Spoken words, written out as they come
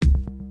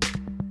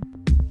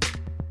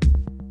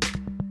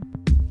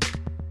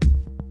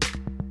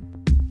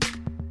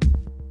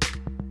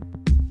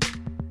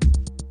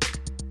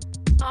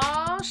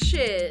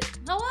shit.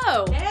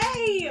 Hello.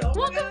 Hey! Oh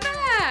Welcome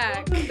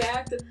back. Welcome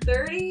back to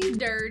 30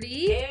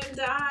 Dirty and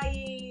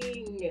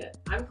Dying.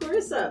 I'm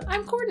Clarissa.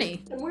 I'm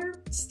Courtney. And we're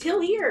still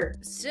here.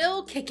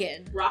 Still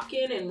kicking.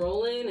 Rocking and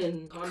rolling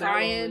and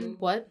Crying.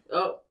 What?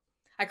 Oh.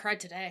 I cried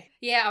today.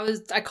 Yeah,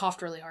 I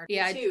coughed really hard.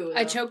 Yeah, Me too,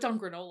 I choked on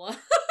granola.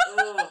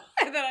 Oh.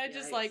 And then I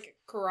just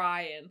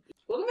crying.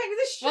 Welcome back to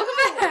the show.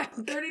 Welcome back.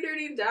 30,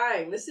 Dirty and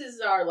Dying. This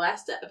is our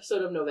last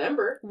episode of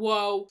November.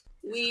 Whoa.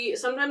 We,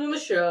 sometimes on the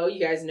show, you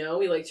guys know,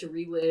 we like to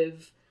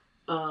relive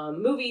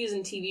movies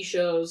and TV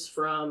shows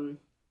from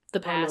The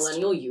past.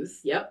 millennial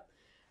youth. Yep.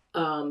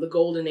 The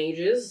golden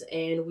ages.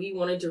 And we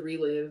wanted to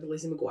relive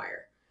Lizzie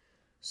McGuire.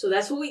 So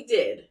that's what we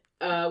did.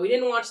 We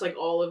didn't watch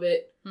all of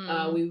it.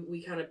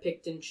 We kind of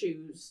picked and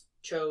chose.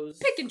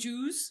 Pick and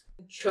choose.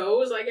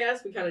 Chose, I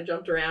guess. We kind of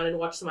jumped around and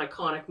watched some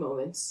iconic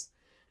moments.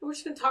 And we're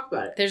just going to talk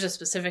about it. There's a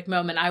specific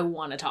moment I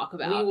want to talk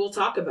about. We will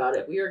talk about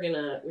it. We're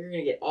gonna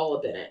get all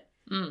up in it.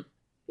 Mm.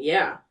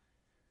 Yeah.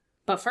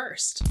 But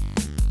first.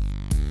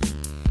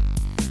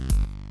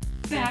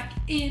 Back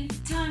in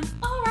time.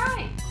 All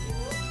right.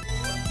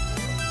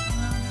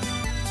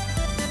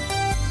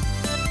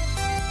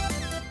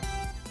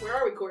 Where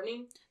are we,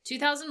 Courtney?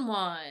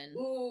 2001.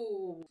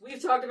 Ooh,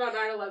 we've talked about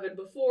 9/11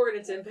 before and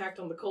its impact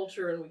on the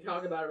culture, and we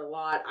talk about it a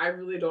lot. I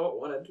really don't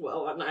want to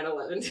dwell on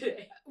 9/11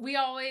 today.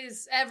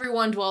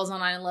 Everyone dwells on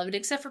 9/11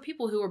 except for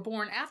people who were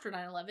born after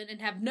 9/11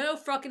 and have no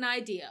fucking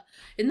idea.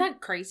 Isn't that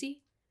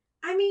crazy?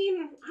 I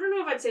mean, I don't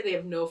know if I'd say they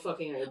have no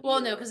fucking idea. Well,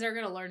 no, because they're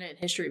going to learn it in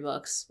history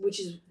books.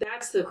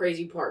 That's the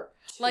crazy part.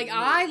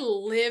 I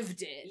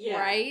lived it, Yeah.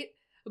 right?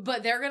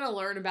 But they're going to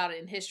learn about it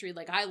in history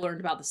like I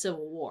learned about the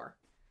Civil War.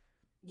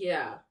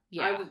 Yeah.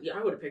 Yeah.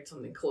 I would have picked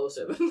something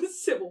closer than the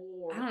Civil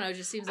War. I don't know, it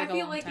just seems like I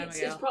feel a long like time it's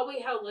ago. probably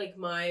how,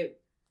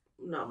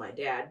 not my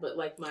dad, but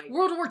my...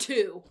 World War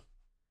II.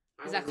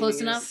 Is that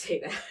close enough? Say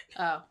that.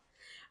 Oh.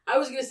 I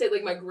was gonna say,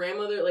 my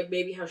grandmother,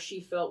 maybe how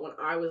she felt when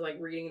I was,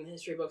 reading in the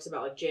history books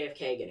about,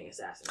 JFK getting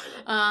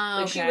assassinated.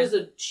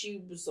 Okay.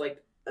 She was an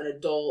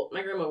adult.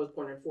 My grandma was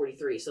born in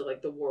 1943, so,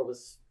 the war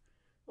was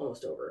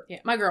almost over. Yeah,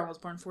 my girl was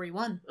born in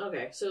 1941.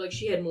 Okay, so,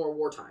 she had more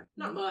wartime.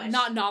 Not much.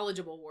 Not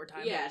knowledgeable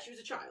wartime. Yeah, she was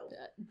a child.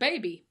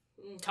 Baby.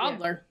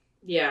 Toddler.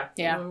 Yeah.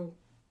 Yeah.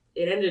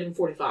 It ended in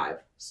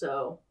 1945,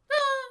 so...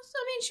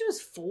 She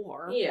was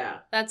 4. Yeah.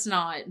 That's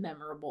not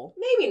memorable.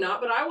 Maybe not,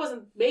 but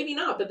maybe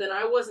not, but then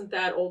I wasn't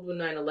that old when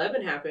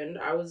 9/11 happened.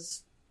 I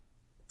was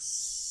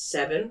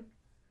 7.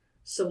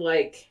 So,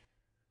 I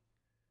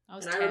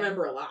was 10. I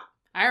remember a lot.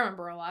 I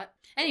remember a lot.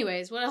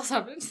 Anyways, what else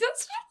happened?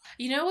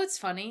 You know what's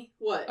funny?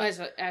 What?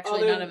 Oh,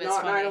 actually, none of it's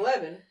not funny.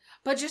 9/11.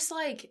 But just,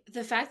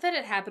 the fact that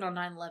it happened on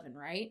 9/11,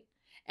 right?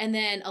 And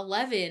then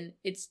 11,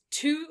 it's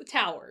 2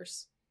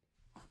 towers.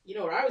 You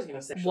know what I was going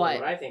to say?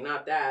 What I think,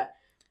 not that.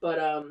 But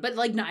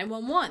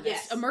 911.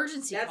 Yes.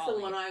 Emergency That's calling.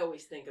 the one I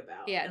always think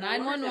about. Yeah,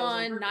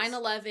 911,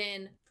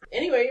 9/11.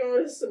 Anyway, you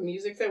want some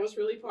music that was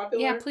really popular?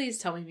 Yeah, please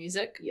tell me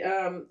music.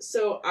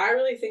 So I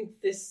really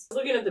think this... I was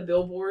looking at the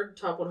Billboard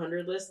Top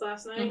 100 list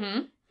last night,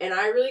 Mm-hmm. and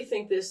I really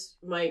think this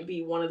might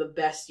be one of the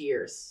best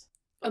years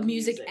of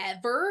music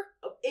ever?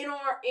 In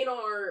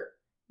our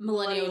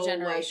Millennial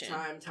generation.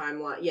 Lifetime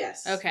timeline.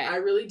 Yes. Okay. I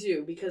really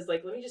do, because,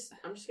 I'm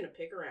just going to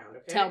pick around,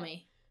 okay? Tell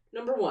me.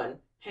 Number 1,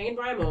 Hanging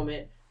by a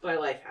Moment by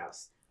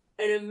Lifehouse.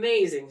 An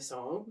amazing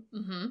song.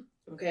 Mm-hmm.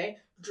 Okay?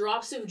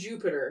 Drops of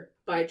Jupiter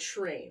by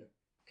Train.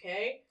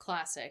 Okay?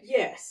 Classic.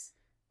 Yes.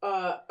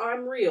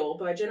 I'm Real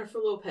by Jennifer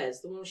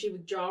Lopez, the one she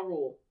with Ja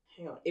Rule.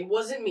 Hang on. It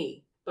Wasn't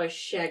Me by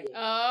Shaggy.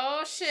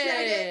 Oh,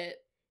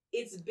 shit.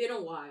 It's Been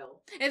a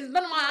While. It's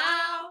been a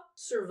while.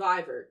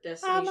 Survivor,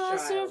 Destiny's I'm a Child.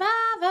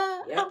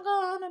 survivor. Yep. I'm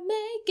gonna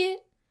make it.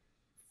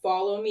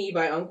 Follow Me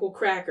by Uncle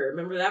Cracker.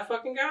 Remember that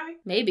fucking guy?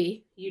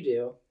 Maybe. You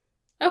do.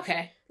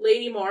 Okay.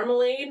 Lady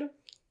Marmalade.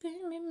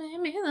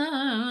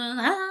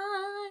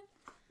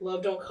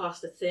 Love Don't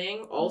Cost a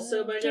Thing,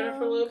 also by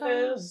Jennifer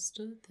Lopez.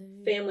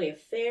 Family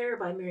Affair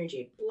by Mary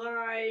J.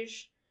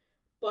 Blige.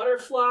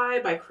 Butterfly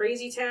by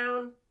Crazy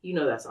Town. You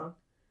know that song.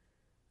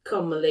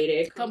 Come, my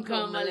lady. Come,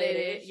 my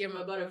lady. You're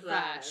my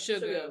butterfly.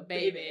 Sugar,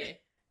 baby.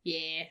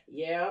 Yeah.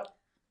 Yeah.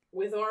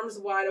 With Arms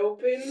Wide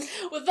Open.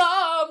 With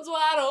arms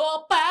wide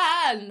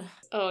open.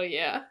 Oh,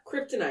 yeah.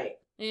 Kryptonite.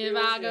 If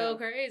I go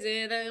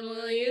crazy, then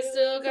will you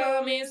still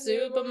call me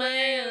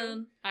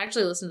Superman? I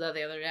actually listened to that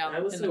the other day. I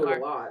in listen the to car.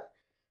 it a lot.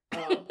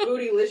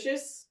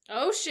 Bootylicious.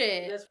 Oh,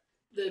 shit. That's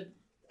the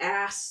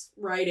ass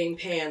riding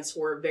pants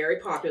were very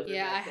popular.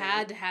 Yeah, I back then.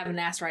 had to have an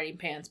ass riding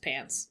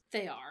pants.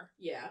 They are.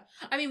 Yeah.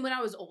 I mean, when I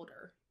was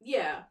older.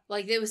 Yeah.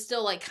 It was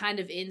still, kind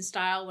of in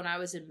style when I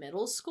was in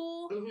middle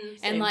school.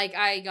 Mm-hmm, and,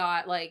 I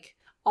got,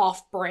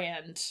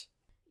 off-brand.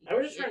 I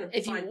was just trying to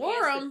if you find wore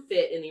pants them, that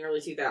fit in the early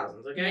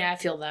 2000s, okay? Yeah, I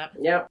feel that.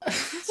 Yep.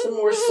 Some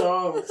more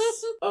songs.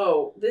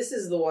 Oh, this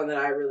is the one that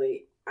I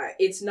really...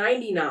 it's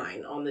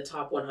 99 on the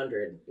top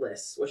 100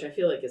 list, which I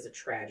feel like is a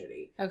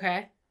tragedy.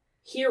 Okay.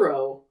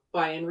 Hero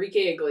by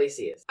Enrique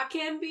Iglesias. I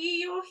can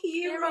be your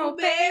hero,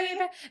 baby.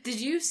 Did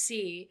you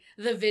see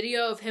the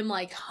video of him,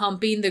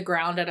 humping the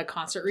ground at a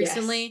concert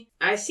recently?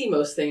 Yes. I see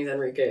most things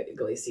Enrique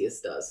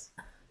Iglesias does.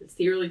 It's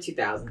the early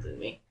 2000s in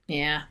me.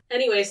 Yeah.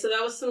 Anyway, so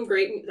that was some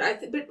great...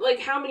 but, like,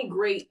 how many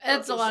great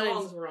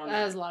songs were on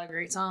that? Was a lot of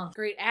great songs.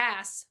 Great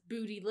ass.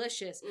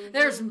 Bootylicious. Mm-hmm.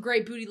 There are some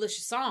great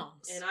bootylicious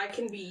songs. And I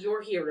Can Be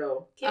Your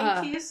Hero.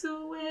 Can kiss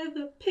away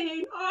the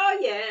pain. Oh,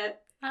 yeah.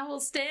 I will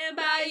stand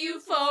by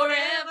you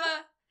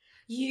forever.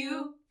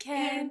 You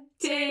can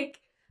take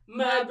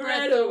my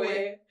breath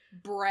away.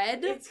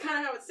 Bread? It's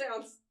kind of how it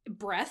sounds.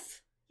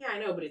 Breath? Yeah, I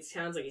know, but it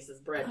sounds like he says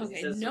bread.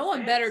 Okay, no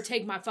one better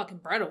take my fucking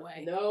bread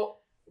away. No.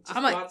 Just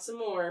bought some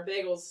more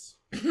bagels.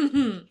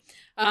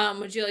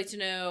 Would you like to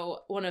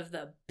know one of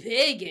the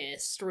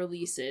biggest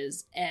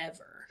releases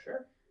ever?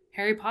 Sure.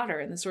 Harry Potter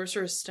and the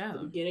Sorcerer's Stone.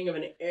 The beginning of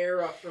an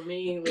era for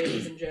me,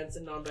 ladies and gents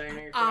and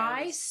non-binary friends.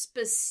 I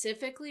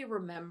specifically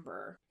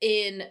remember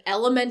in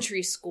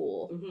elementary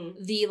school,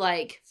 the,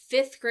 like,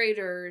 5th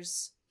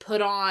graders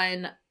put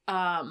on,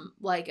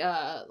 like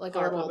a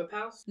little... Puppet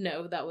House?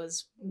 No, that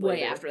was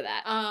way after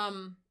that.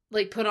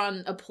 Like, put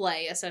on a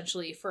play,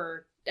 essentially,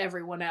 for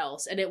everyone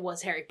else, and it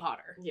was Harry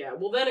Potter. Yeah,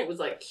 well then it was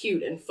like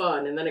cute and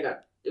fun, and then it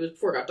was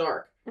before it got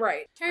dark.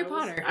 Right. Harry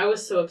Potter. I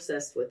was so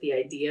obsessed with the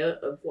idea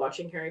of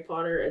watching Harry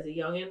Potter as a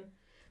youngin'.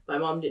 My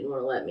mom didn't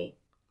want to let me.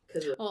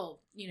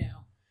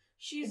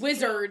 She's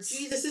wizards.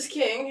 Jesus is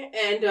king,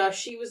 and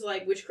she was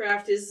like,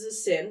 witchcraft is a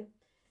sin.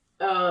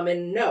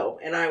 And no.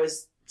 And I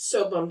was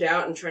so bummed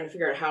out and trying to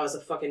figure out how as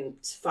a fucking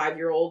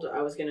 5-year-old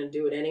I was gonna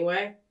do it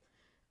anyway.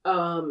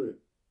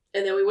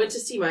 And then we went to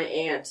see my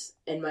aunt,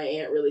 and my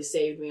aunt really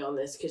saved me on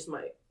this because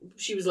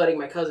she was letting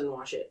my cousin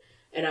watch it.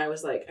 And I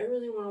was like, I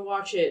really want to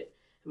watch it.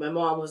 And my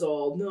mom was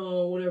all,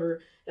 no,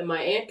 whatever. And my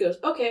aunt goes,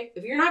 okay,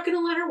 if you're not going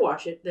to let her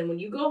watch it, then when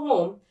you go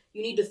home,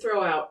 you need to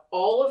throw out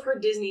all of her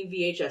Disney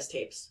VHS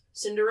tapes.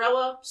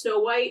 Cinderella, Snow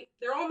White,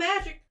 they're all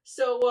magic.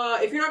 So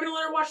if you're not going to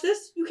let her watch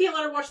this, you can't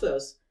let her watch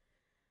those.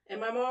 And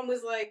my mom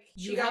was like,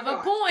 you have a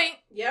point.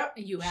 Yep.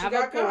 You have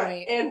a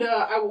point. And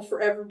I will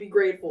forever be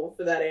grateful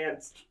for that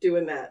aunt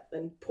doing that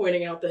and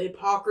pointing out the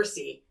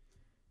hypocrisy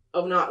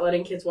of not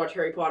letting kids watch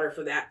Harry Potter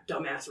for that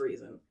dumbass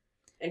reason.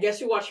 And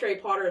guess who watched Harry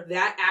Potter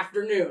that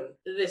afternoon?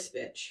 This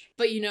bitch.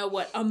 But you know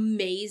what?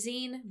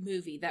 Amazing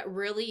movie that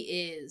really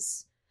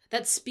is...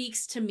 That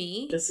speaks to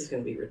me. This is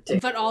going to be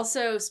ridiculous. But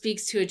also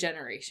speaks to a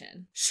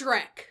generation.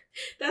 Shrek.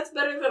 That's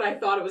better than I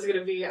thought it was going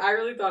to be. I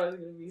really thought it was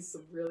going to be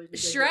some really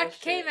ridiculous Shrek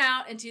shit. came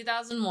out in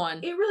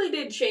 2001. It really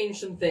did change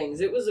some things.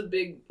 It was a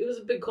big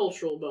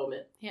cultural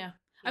moment. Yeah.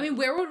 I mean,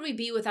 where would we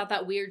be without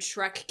that weird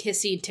Shrek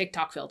kissing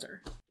TikTok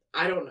filter?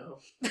 I don't know.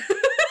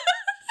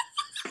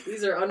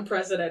 These are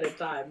unprecedented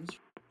times.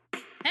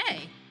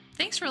 Hey,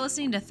 thanks for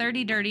listening to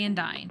 30 Dirty and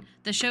Dying,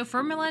 the show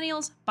for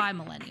millennials by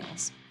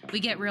millennials. We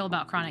get real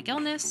about chronic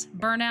illness,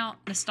 burnout,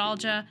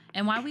 nostalgia,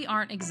 and why we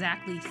aren't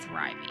exactly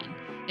thriving.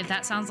 If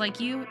that sounds like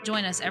you,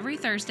 join us every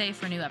Thursday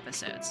for new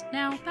episodes.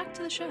 Now, back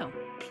to the show.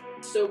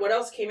 So what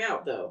else came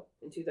out, though,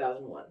 in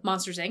 2001?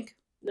 Monsters, Inc.?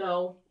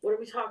 No. What are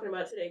we talking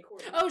about today,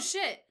 Courtney? Oh,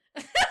 shit!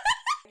 Lizzie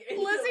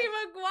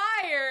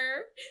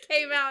McGuire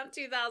came out in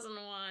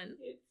 2001.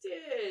 It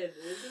did.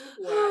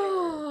 Lizzie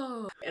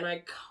McGuire. An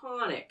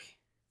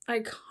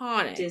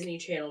iconic Disney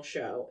Channel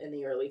show in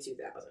the early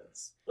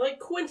 2000s. Like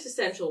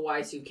quintessential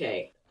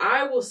Y2K.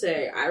 I will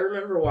say, I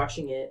remember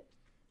watching it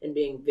and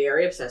being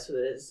very obsessed with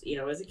it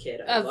as a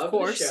kid. I loved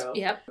the show.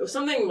 Yep. It was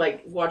something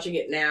like watching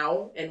it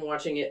now and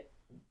watching it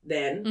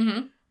then.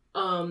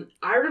 Mm-hmm.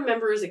 I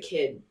remember as a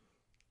kid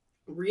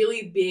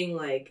really being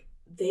like,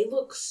 they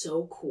look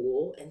so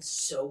cool and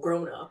so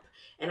grown up.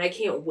 And I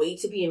can't wait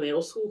to be in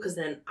middle school because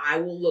then I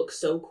will look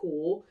so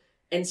cool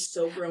and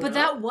so grown up. But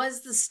that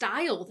was the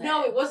style then.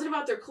 No, it wasn't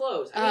about their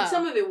clothes. I mean,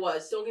 some of it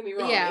was. Don't get me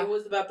wrong. Yeah. It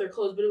was about their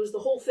clothes, but it was the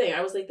whole thing.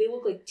 I was like, they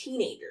look like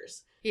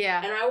teenagers.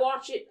 Yeah. And I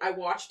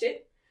watched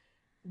it.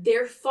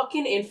 They're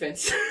fucking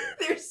infants.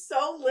 They're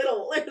so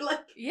little. They're like...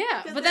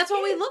 Yeah, but that's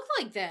what we looked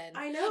like then.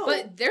 I know.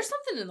 But there's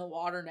something in the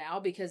water now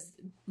because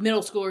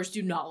middle schoolers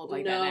do not look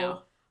like that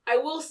now. I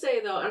will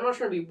say, though, I'm not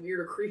trying to be weird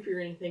or creepy or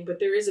anything,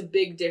 but there is a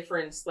big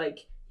difference.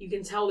 Like, you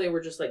can tell they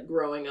were just, like,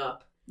 growing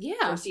up.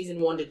 Yeah. From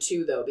season 1 to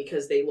 2, though,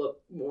 because they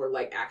look more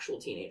like actual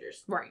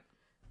teenagers. Right.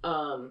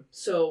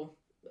 So,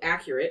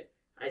 accurate,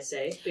 I'd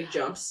say. Big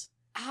jumps.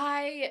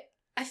 I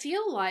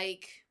feel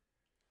like...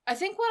 I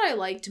think what I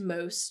liked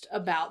most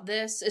about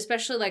this,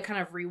 especially, like,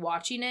 kind of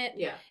rewatching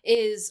it,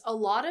 is a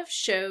lot of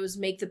shows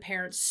make the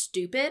parents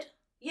stupid.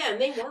 Yeah, and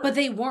they weren't. But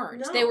they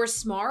weren't. No. They were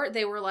smart.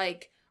 They were,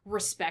 like,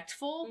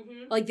 respectful.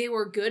 Mm-hmm. Like, they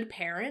were good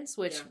parents,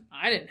 which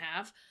I didn't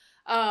have.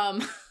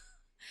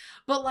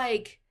 But,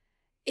 like...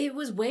 It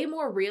was way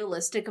more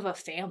realistic of a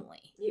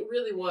family. It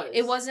really was.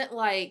 It wasn't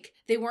like,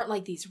 they weren't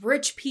like these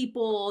rich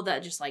people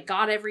that just like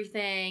got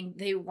everything.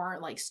 They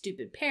weren't like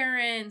stupid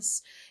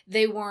parents.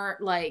 They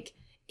weren't like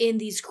in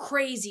these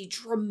crazy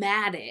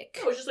dramatic.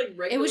 It was just like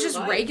regular life. It was just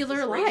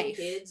regular life.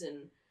 Kids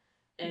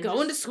and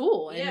going just, to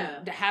school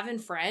and having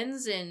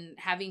friends and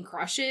having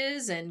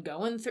crushes and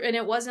going through, and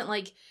it wasn't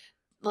like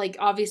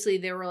obviously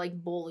there were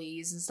like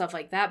bullies and stuff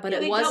like that, but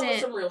it wasn't. They dealt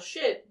with some real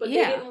shit, but they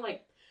didn't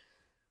like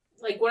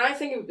Like, when I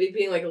think of it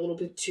being, like, a little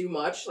bit too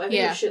much, I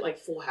think of shit like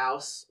Full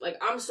House.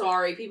 Like, I'm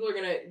sorry, people are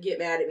gonna get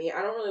mad at me.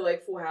 I don't really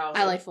like Full House.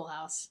 I like Full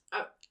House.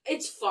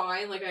 It's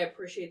fine. Like, I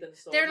appreciate the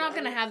nostalgia. They're not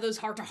gonna have those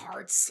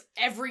heart-to-hearts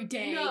every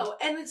day. No,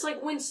 and it's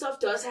like, when stuff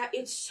does happen,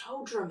 it's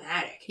so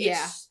dramatic.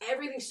 Yeah.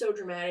 Everything's so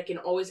dramatic and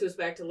always goes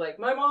back to, like,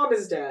 my mom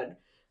is dead.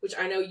 Which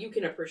I know you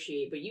can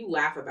appreciate, but you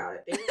laugh about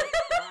it. They were, like,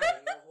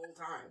 crying the whole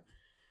time.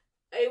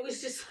 It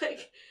was just,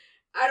 like...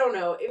 I don't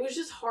know. It was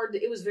just hard.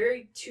 It was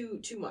very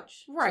too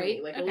much. Right. To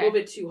me. Like, a little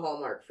bit too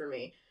Hallmark for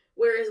me.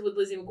 Whereas with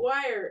Lizzie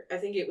McGuire, I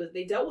think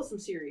they dealt with some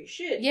serious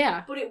shit.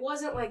 Yeah. But it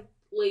wasn't, like,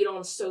 laid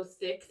on so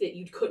thick that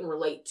you couldn't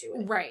relate to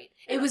it. Right.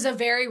 It was a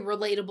very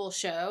relatable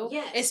show.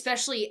 Yes.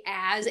 Especially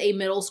as a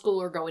middle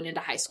schooler going into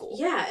high school.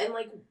 Yeah. And,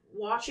 like,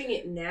 watching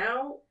it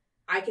now,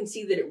 I can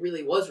see that it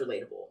really was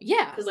relatable.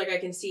 Yeah. Because, like, I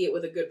can see it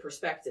with a good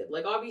perspective.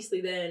 Like, obviously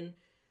then...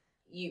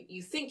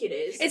 You think it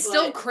is. It's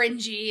still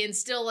cringy and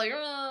still like,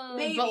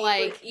 maybe, but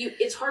like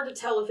it's hard to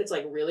tell if it's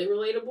like really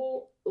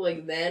relatable.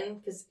 Like then,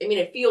 because I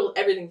mean,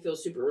 everything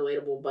feels super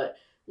relatable. But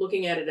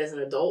looking at it as an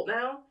adult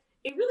now,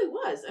 it really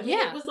was. I mean,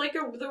 it was like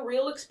the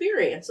real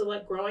experience of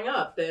like growing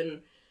up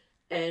and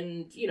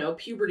you know,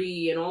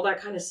 puberty and all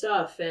that kind of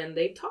stuff. And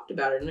they talked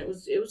about it, and it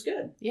was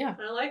good. Yeah,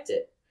 I liked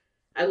it.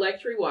 I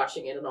liked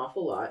rewatching it an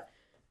awful lot.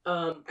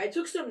 I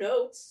took some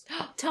notes.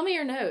 Tell me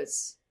your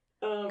notes.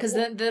 Because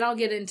then I'll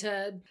get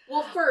into...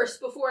 Well, first,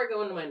 before I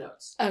go into my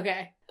notes.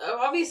 Okay.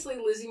 Obviously,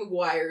 Lizzie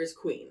McGuire is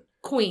Queen.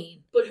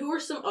 Queen. But who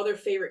are some other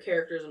favorite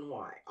characters and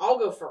why? I'll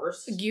go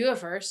first. You go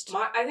first.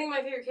 I think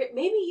my favorite character...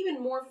 Maybe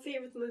even more of a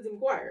favorite than Lizzie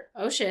McGuire.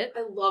 Oh, shit.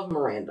 I love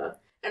Miranda.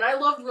 And I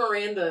loved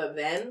Miranda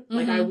then.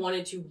 Like, I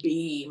wanted to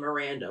be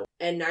Miranda.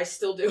 And I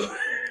still do.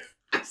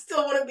 I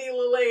still want to be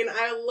Lillian.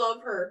 I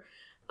love her.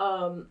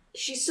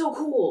 She's so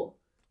cool.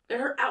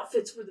 And her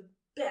outfits were the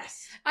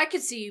best. I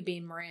could see you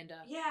being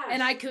Miranda. Yeah.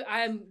 And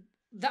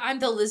I'm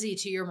the Lizzie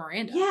to your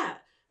Miranda. Yeah.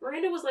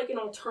 Miranda was like an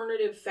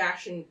alternative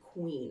fashion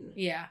queen.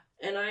 Yeah.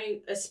 And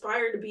I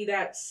aspire to be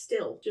that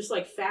still. Just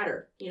like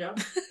fatter, you know?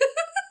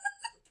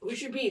 We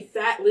should be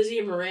Fat Lizzie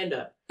and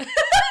Miranda.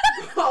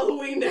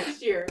 Halloween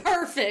next year.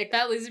 Perfect.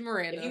 Fat Lizzie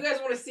Miranda. If you guys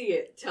want to see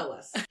it, tell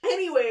us.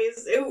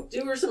 Anyways, who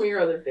were some of your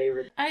other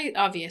favorites? I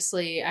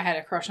had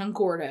a crush on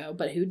Gordo,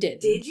 but who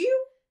didn't? Did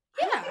you?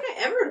 Yeah. I don't think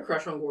I ever had a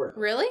crush on Gordo.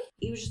 Really?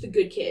 He was just a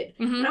good kid.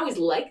 Mm-hmm. And I always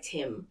liked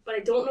him, but I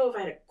don't know if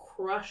I had a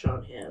crush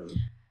on him.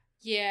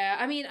 Yeah,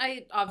 I mean,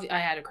 I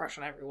had a crush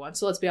on everyone,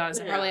 so let's be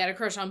honest. I probably had a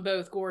crush on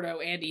both Gordo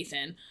and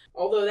Ethan.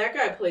 Although that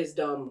guy plays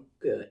dumb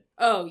good.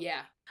 Oh,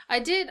 yeah. I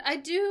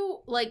do,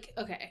 like,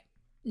 okay.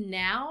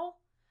 Now,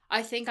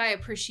 I think I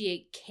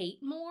appreciate Kate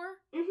more.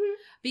 Mm-hmm.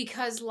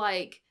 Because,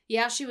 like...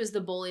 Yeah, she was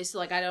the bully, so,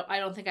 like, I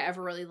don't think I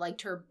ever really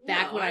liked her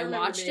back when I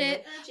watched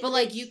it. But,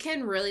 like, you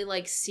can really,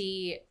 like,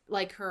 see,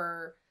 like,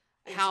 her...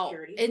 How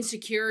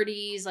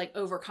insecurities, like,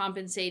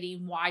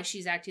 overcompensating, why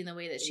she's acting the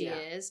way that she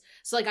is.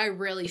 So, like, I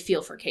really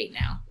feel for Kate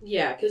now.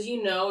 Yeah, because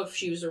you know if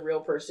she was a real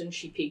person,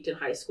 she peaked in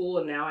high school,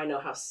 and now I know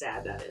how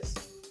sad that is.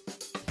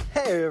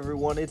 Hey,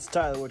 everyone, it's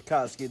Tyler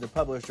Witkowski, the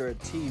publisher at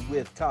Tea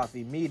with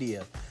Coffee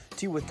Media.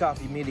 Tea with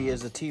Coffee Media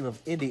is a team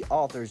of indie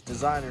authors,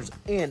 designers,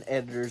 and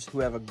editors who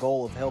have a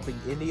goal of helping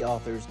indie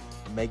authors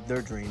make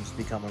their dreams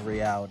become a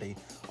reality.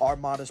 Our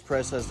modest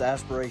press has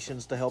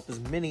aspirations to help as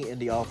many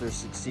indie authors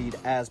succeed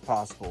as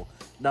possible.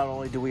 Not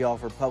only do we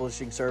offer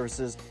publishing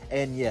services,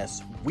 and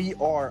yes, we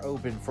are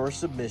open for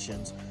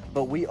submissions,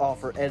 but we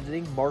offer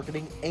editing,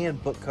 marketing, and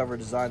book cover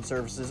design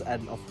services at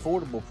an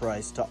affordable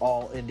price to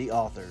all indie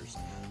authors.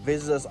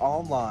 Visit us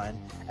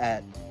online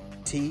at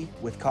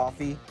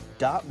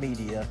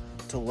teawithcoffee.media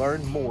to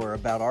learn more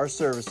about our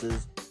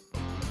services.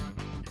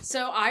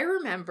 So I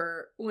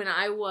remember when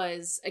I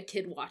was a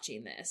kid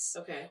watching this.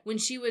 Okay. When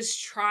she was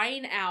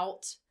trying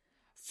out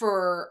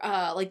for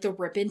like the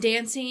ribbon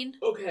dancing.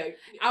 Okay.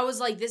 I was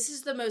like, this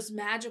is the most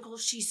magical.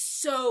 She's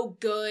so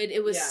good.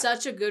 It was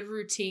such a good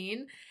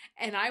routine.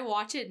 And I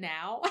watch it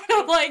now.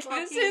 I'm like,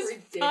 this is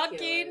ridiculous.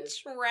 Fucking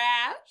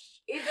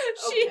trash.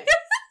 Okay.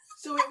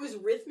 So it was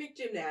rhythmic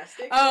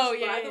gymnastics. Oh,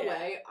 which, yeah. By the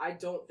way, I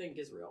don't think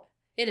is real.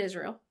 It is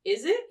real.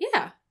 Is it?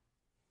 Yeah.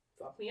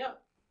 Fuck me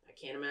up. I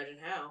can't imagine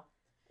how.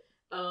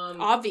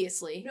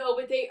 Obviously. No,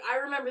 but I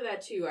remember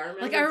that too. I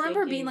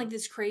remember being like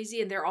this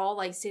crazy, and they're all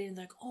like sitting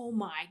like, oh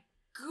my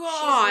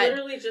god. She's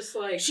literally just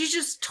like. She's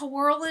just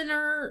twirling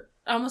her.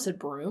 I almost said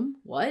broom.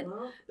 What?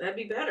 Well, that'd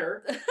be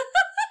better.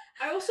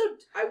 I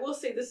will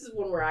say this is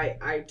one where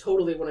I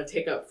totally want to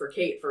take up for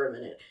Kate for a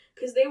minute.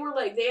 Because they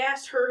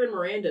asked her and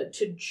Miranda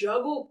to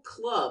juggle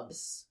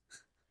clubs.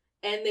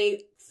 And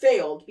they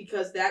failed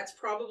because that's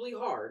probably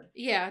hard.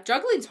 Yeah,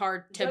 juggling's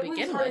hard to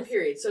begin with.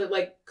 Period. So,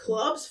 like,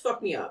 clubs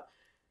fuck me up.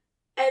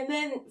 And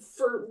then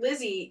for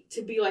Lizzie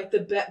to be, like, the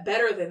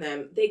better than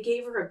them, they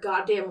gave her a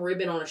goddamn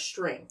ribbon on a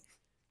string.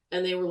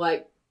 And they were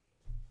like,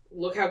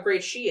 look how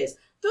great she is.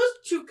 Those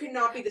two could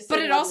not be the same. But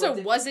it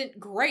also wasn't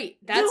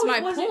great. That's my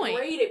point. It wasn't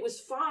great. It was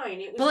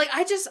fine. But, like,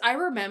 I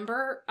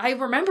remember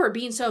it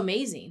being so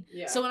amazing.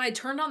 Yeah. So when I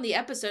turned on the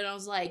episode, I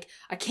was like,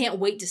 I can't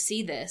wait to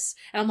see this.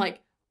 And I'm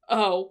like,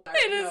 Oh,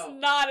 it is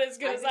not as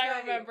good as I I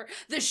remember.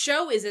 The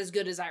show is as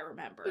good as I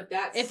remember. But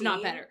that if scene,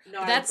 not better.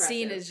 not that impressive.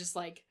 scene is just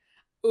like,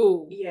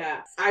 ooh.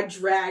 Yeah, I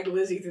dragged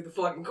Lizzie through the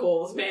fucking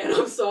coals, man.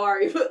 I'm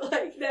sorry, but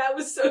like that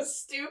was so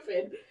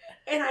stupid.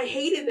 And I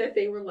hated that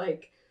they were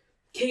like,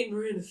 Kate and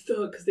Miranda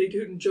suck because they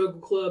didn't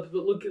juggle clubs,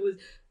 but look at Lizzie.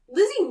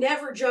 Lizzie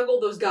never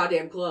juggled those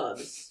goddamn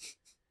clubs.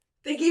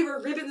 They gave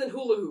her ribbons and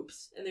hula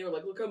hoops, and they were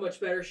like, look how much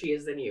better she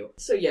is than you.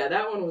 So yeah,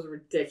 that one was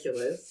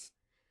ridiculous.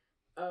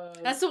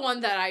 That's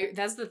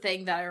the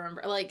thing that I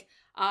remember. Like,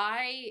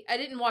 I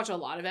didn't watch a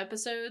lot of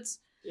episodes,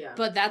 yeah,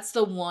 but that's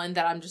the one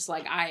that I'm just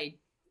like, I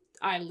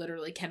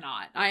literally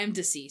cannot. I am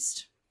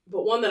deceased.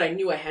 But one that I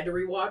knew I had to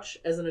rewatch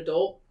as an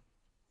adult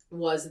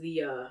was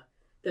the,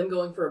 them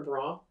going for a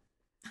bra.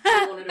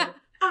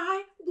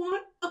 I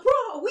want a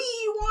bra! We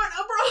want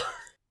a bra!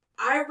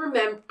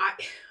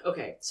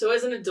 Okay, so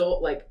as an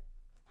adult, like,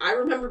 I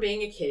remember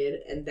being a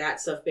kid and that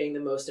stuff being the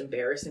most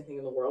embarrassing thing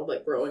in the world,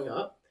 like, growing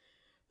up.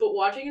 But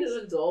watching it as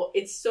an adult,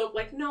 it's so,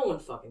 like, no one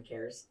fucking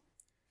cares.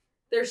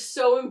 They're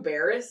so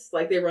embarrassed.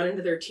 Like, they run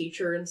into their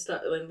teacher and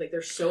stuff. Like,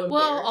 they're so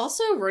embarrassed. Well,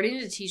 also, running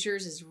into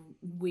teachers is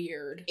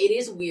weird. It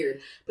is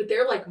weird. But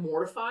they're, like,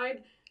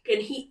 mortified.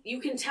 And you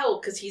can tell,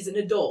 because he's an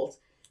adult,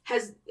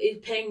 is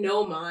paying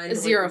no mind.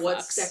 Zero like, what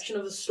fucks. section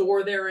of the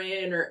store they're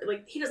in. Or,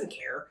 like, he doesn't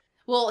care.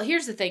 Well,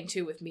 here's the thing,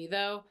 too, with me,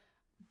 though.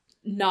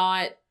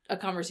 Not a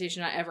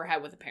conversation I ever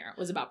had with a parent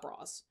was about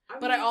bras.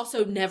 But I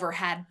also never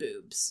had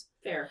boobs.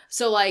 Fair.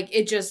 So, like,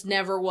 it just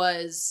never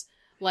was,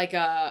 like,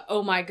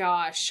 oh my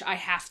gosh, I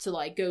have to,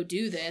 like, go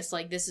do this.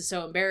 Like, this is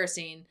so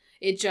embarrassing.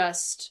 It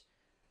just,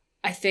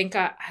 I think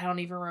I don't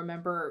even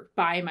remember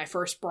buying my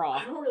first bra.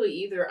 I don't really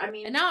either. I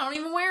mean... And now I don't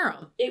even wear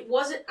them. It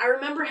wasn't... I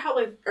remember how,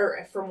 like,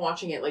 or from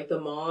watching it, like, the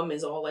mom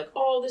is all like,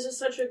 oh, this is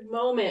such a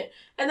moment.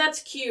 And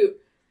that's cute.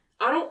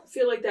 I don't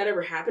feel like that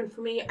ever happened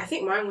for me. I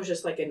think mine was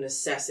just, like, a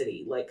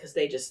necessity. Like, because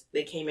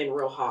they came in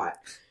real hot.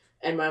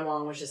 And my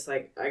mom was just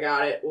like, I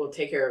got it. We'll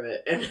take care of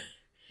it. And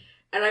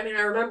I mean,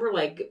 I remember,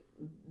 like,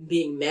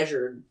 being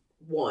measured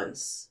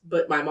once.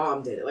 But my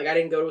mom did it. Like, I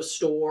didn't go to a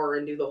store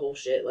and do the whole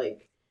shit.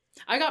 Like...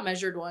 I got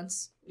measured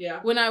once. Yeah.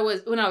 When I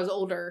was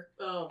older.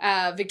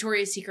 Oh.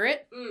 Victoria's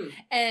Secret. Mm.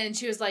 And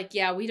she was like,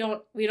 yeah, we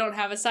don't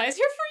have a size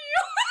here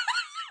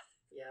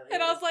for you. Yeah.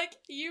 And I was like,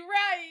 you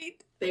right.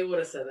 They would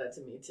have said that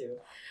to me, too.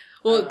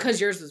 Well, because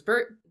yours was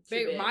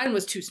big. mine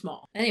was too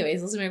small.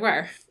 Anyways, Lizzie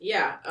McGuire.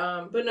 Yeah,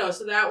 but no,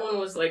 so that one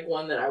was, like,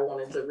 one that I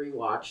wanted to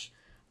rewatch.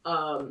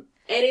 And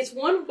it's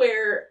one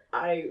where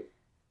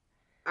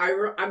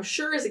I'm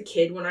sure as a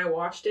kid when I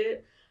watched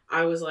it,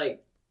 I was,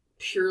 like,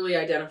 purely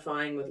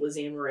identifying with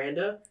Lizzie and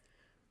Miranda.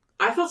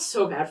 I felt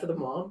so bad for the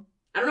mom.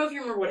 I don't know if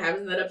you remember what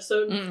happens in that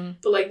episode,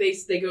 but, like,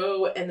 they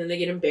go and then they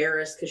get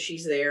embarrassed because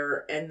she's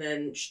there, and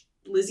then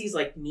Lizzie's,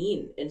 like,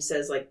 mean and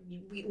says, like,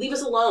 leave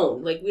us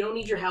alone. Like, we don't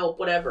need your help,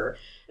 whatever.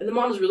 And the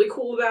mom's really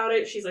cool about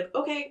it. She's like,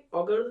 okay,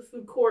 I'll go to the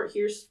food court.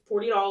 Here's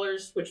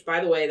 $40, which,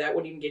 by the way, that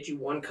wouldn't even get you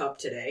one cup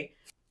today.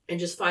 And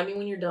just find me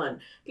when you're done.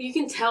 But you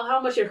can tell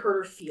how much it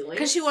hurt her feelings.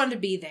 Because she wanted to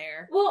be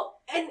there. Well,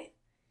 and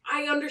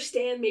I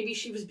understand maybe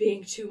she was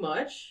being too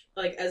much.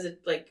 Like, as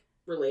it, like,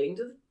 relating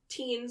to the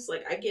teens.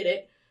 Like, I get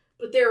it.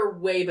 But there are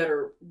way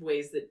better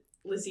ways that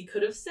Lizzie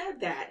could have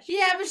said that.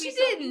 But she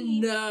didn't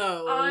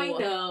know. I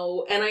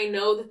know. And I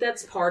know that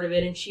that's part of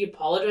it. And she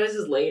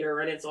apologizes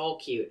later. And it's all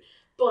cute.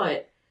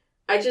 But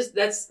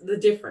that's the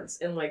difference.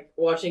 And, like,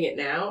 watching it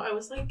now, I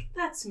was like,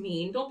 that's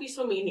mean. Don't be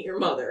so mean to your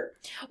mother.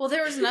 Well,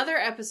 there was another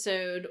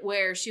episode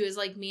where she was,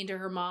 like, mean to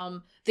her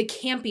mom. The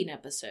camping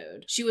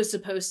episode. She was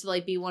supposed to,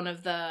 like, be one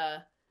of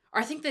the... Or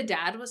I think the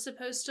dad was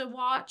supposed to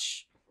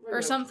watch...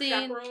 Or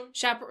something.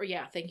 Chaperone?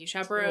 Yeah, thank you,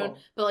 chaperone. Cool.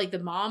 But, like, the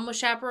mom was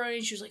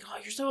chaperoning. She was like, oh,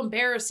 you're so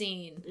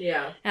embarrassing.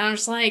 Yeah. And I'm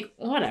just like,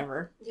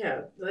 whatever.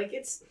 Yeah, like,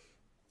 it's...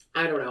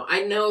 I don't know.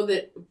 I know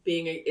that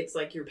it's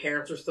like your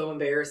parents are so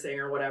embarrassing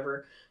or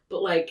whatever.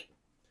 But, like,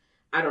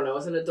 I don't know.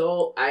 As an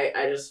adult,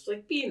 I just,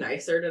 like, be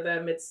nicer to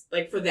them. It's,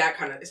 like, for that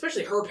kind of...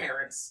 Especially her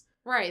parents.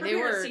 Right, they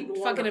were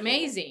fucking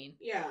amazing.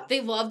 Yeah.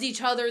 They loved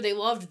each other. They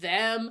loved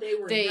them. They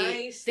were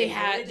nice. They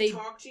had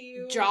talk to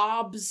you.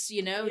 Jobs,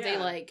 you know. Yeah. They,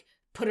 like...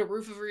 put a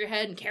roof over your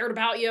head and cared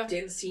about you.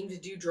 Didn't seem to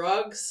do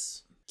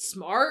drugs.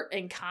 Smart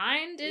and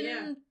kind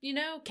and, you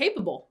know,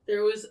 capable.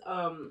 There was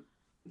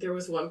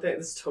one thing,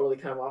 this is totally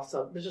kind of off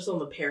topic, but just on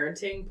the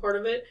parenting part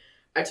of it,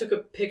 I took a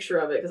picture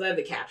of it because I have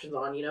the captions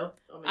on, you know?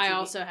 On my I TV.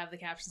 also have the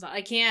captions on.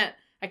 I can't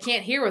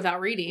hear without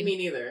reading. Me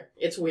neither.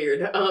 It's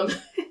weird.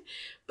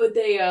 But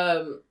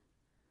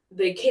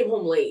they came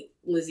home late,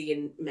 Lizzie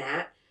and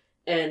Matt,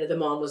 and the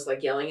mom was,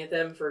 like, yelling at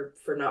them for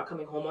not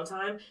coming home on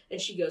time.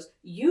 And she goes,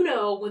 you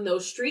know, when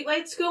those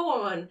streetlights go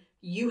on,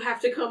 you have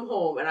to come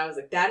home. And I was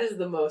like, that is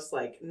the most,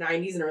 like,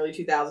 90s and early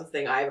 2000s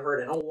thing I've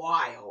heard in a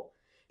while.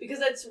 Because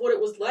that's what it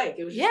was like.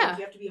 It was just like,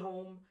 you have to be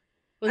home.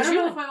 Well, I don't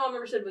know if my mom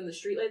ever said when the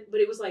streetlight, but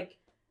it was, like,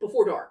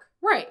 before dark.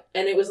 Right.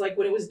 And it was, like,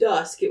 when it was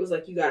dusk, it was,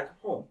 like, you gotta come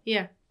home.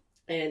 Yeah.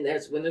 And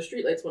that's when the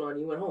streetlights went on,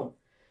 you went home.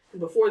 And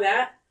before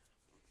that,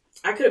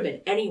 I could have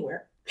been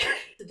anywhere.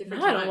 It's a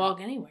different time. I don't walk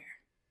anywhere.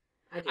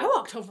 I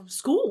walked home from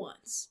school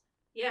once.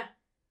 Yeah.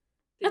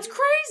 That's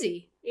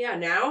crazy. Yeah,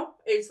 now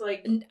it's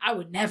like... I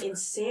would never.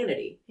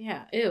 Insanity.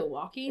 Yeah, ew,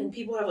 walking. And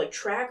people have like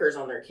trackers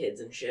on their kids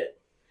and shit.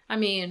 I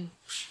mean,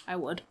 I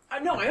would.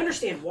 No, I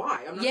understand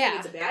why. I'm not saying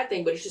it's a bad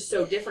thing, but it's just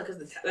so different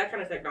because that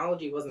kind of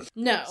technology wasn't...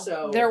 No,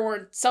 so there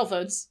weren't cell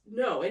phones.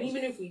 No, and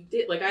even if we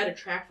did, like I had a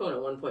track phone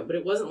at one point, but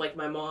it wasn't like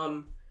my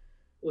mom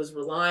was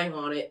relying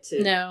on it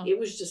to... No. It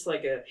was just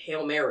like a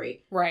Hail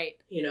Mary. Right.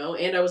 You know,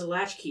 and I was a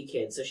latchkey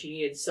kid, so she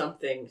needed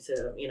something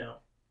to, you know,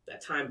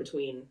 that time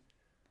between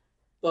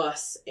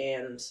bus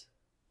and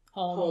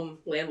home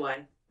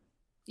landline.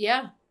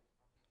 Yeah.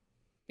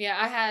 Yeah,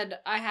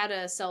 I had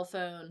a cell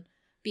phone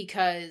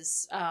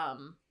because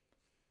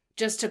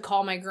just to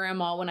call my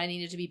grandma when I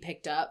needed to be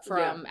picked up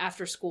from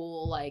after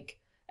school, like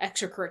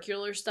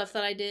extracurricular stuff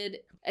that I did.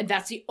 And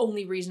that's the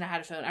only reason I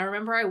had a phone. I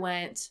remember I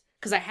went,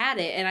 because I had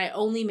it and I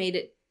only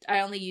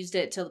used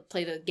it to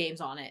play the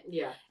games on it.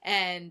 Yeah.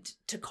 And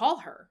to call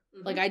her.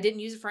 Mm-hmm. Like, I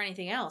didn't use it for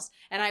anything else.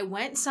 And I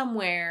went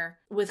somewhere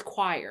with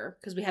choir,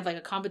 because we had, like,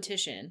 a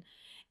competition,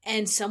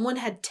 and someone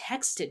had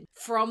texted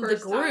from the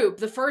group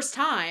the first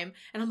time,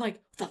 and I'm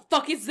like, what the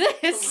fuck is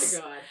this?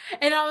 Oh, my God.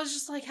 And I was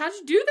just like, how'd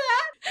you do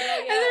that? Yeah.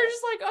 And they're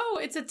just like, oh,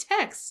 it's a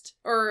text.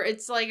 Or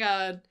it's like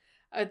a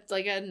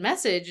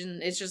message,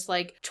 and it's just,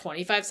 like,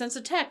 25 cents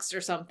a text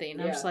or something.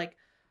 And I'm just like,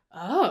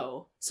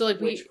 oh. So,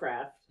 like,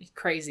 witchcraft.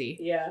 Crazy.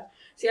 Yeah.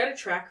 See, I had a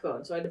track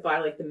phone, so I had to buy,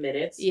 like, the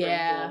minutes from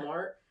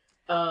Walmart.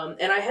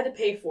 And I had to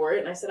pay for it,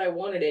 and I said I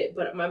wanted it,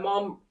 but my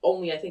mom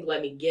only, I think,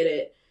 let me get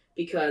it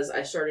because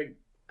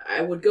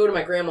I would go to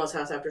my grandma's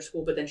house after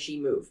school, but then she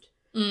moved.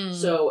 Mm.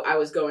 So I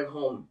was going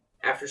home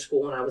after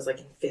school when I was, like,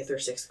 in 5th or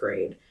 6th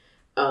grade,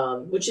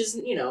 which is,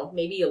 you know,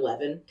 maybe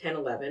 10,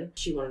 11.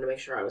 She wanted to make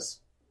sure I was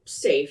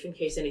safe in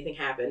case anything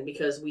happened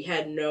because we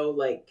had no,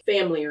 like,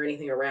 family or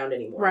anything around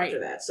anymore after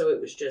that. So it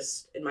was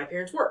just, and my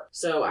parents worked.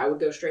 So I would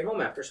go straight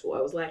home after school.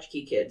 I was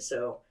latchkey kid,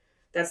 so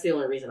that's the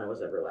only reason I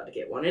was ever allowed to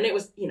get one. And it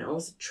was, you know, it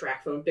was a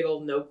track phone, big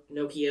old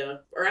Nokia,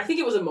 or I think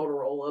it was a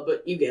Motorola,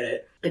 but you get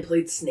it. I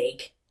played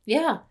Snake.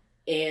 Yeah.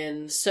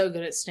 And so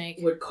good at Snake.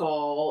 Would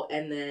call,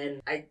 and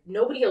then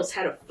nobody else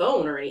had a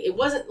phone or anything. It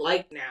wasn't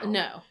like now.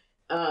 No.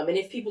 And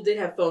if people did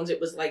have phones,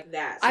 it was like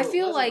that. So I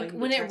feel like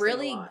when it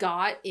really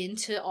got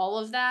into all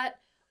of that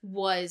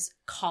was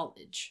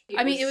college.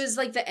 I mean, it was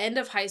like the end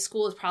of high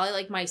school is probably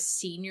like my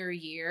senior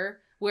year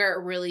where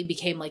it really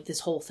became like this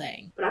whole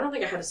thing. But I don't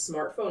think I had a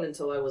smartphone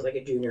until I was like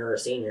a junior or a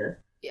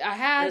senior. I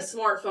had... And a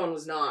smartphone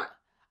was not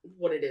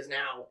what it is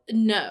now.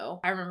 No.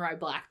 I remember my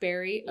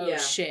BlackBerry. Oh,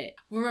 shit.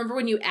 Remember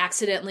when you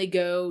accidentally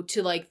go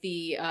to, like,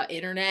 the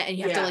internet and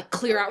you have to, like,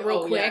 clear out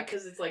real quick? Yeah,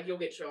 because it's like you'll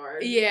get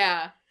charged.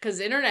 Yeah, because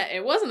internet,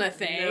 it wasn't a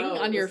thing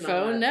on your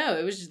phone. No,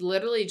 it was just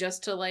literally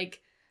just to,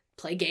 like,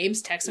 play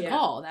games, text, and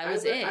call. That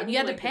was it. And you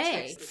had to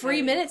pay.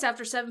 Free minutes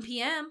after 7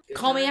 p.m. Good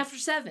Call time. me after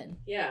 7.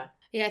 Yeah.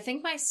 Yeah, I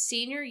think my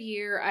senior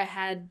year I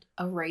had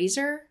a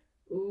Razor.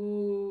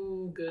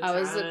 Ooh, good I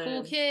was the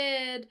cool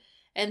kid.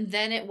 And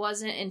then it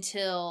wasn't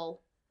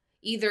until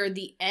either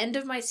the end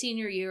of my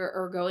senior year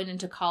or going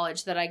into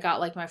college that I got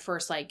like my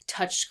first like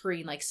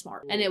touchscreen like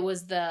smart. And it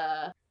was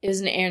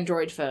an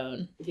Android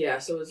phone. Yeah,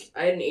 so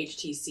I had an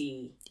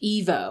HTC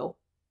Evo.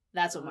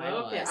 That's what mine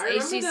was.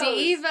 HTC those.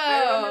 Evo.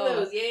 I remember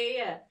those.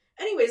 Yeah.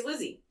 Anyways,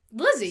 Lizzie.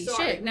 Sorry,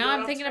 shit. Now I'm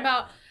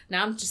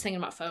just thinking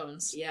about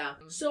phones. Yeah.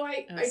 So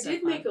I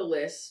did make a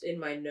list in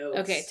my notes.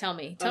 Okay, tell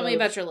me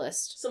about your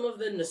list. Some of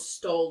the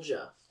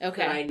nostalgia that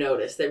I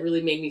noticed that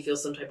really made me feel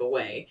some type of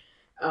way.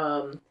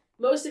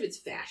 Most of it's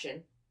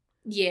fashion.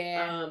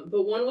 Yeah.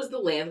 But one was the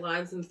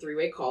landlines and the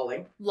three-way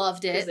calling.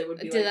 Loved it.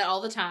 Did that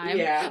all the time.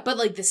 Yeah. But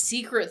like the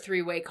secret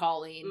three-way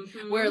calling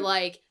where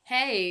like,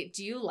 hey,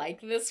 do you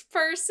like this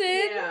person?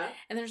 Yeah.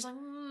 And they're just like,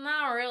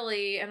 not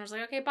really. And I was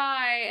like, okay,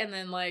 bye. And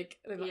then like,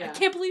 I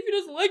can't believe he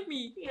doesn't like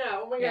me. Yeah,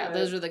 oh my God. Yeah,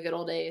 those were the good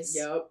old days.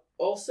 Yep.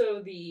 Also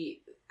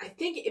I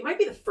think it might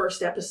be the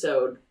first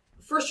episode,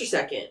 first or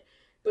second,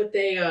 but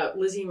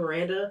Lizzie and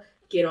Miranda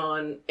get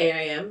on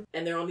AIM,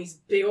 and they're on these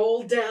big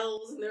old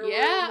Dells in their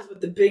rooms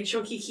with the big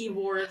chunky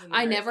keyboards. And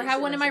I never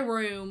had one in my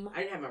room. I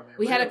didn't have one in my room.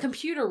 We had a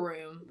computer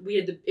room.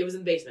 It was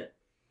in the basement.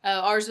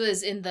 Ours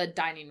was in the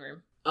dining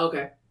room.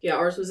 Okay. Yeah,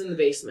 ours was in the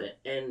basement,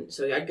 and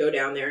so I'd go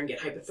down there and get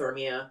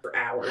hypothermia for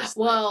hours.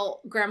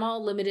 Well, Grandma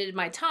limited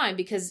my time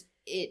because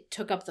it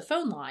took up the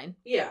phone line.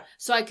 Yeah.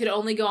 So I could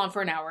only go on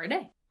for an hour a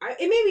day.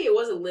 Maybe it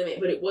was a limit,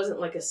 but it wasn't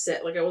like a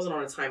set, like I wasn't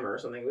on a timer or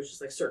something. It was just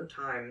like certain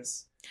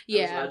times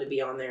I was allowed to be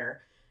on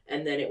there.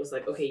 And then it was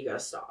like, okay, you gotta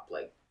stop.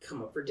 Like,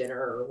 come up for dinner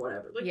or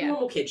whatever. Like,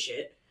 normal kid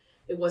shit.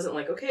 It wasn't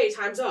like, okay,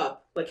 time's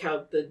up. Like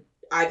how the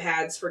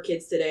iPads for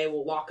kids today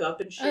will lock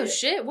up and shit. Oh,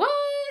 shit. What?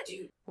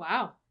 Dude.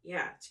 Wow.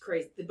 Yeah, it's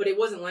crazy. But it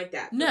wasn't like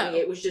that. No.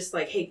 It was just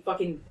like, hey,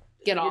 fucking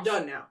get off. You're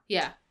done now.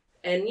 Yeah.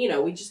 And,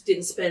 we just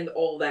didn't spend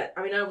all that.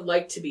 I mean, I would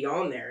like to be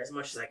on there as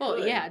much as I could.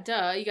 Well, yeah,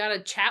 duh. You gotta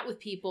chat with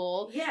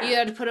people. Yeah. You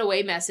had to put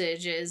away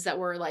messages that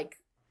were, like,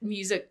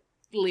 music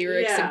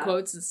lyrics and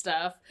quotes and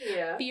stuff.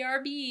 Yeah.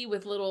 BRB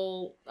with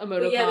little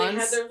emoticons. But yeah, they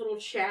had their little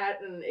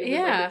chat, and it was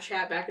like a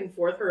chat back and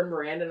forth, her and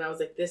Miranda, and I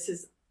was like,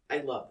 I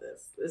love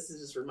this. This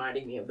is just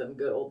reminding me of them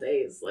good old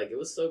days. Like, it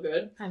was so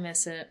good. I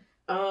miss it.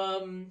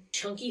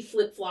 Chunky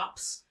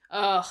flip-flops.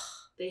 Ugh.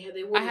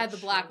 Were I had the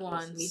black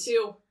ones. Me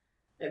too.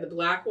 I had the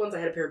black ones. I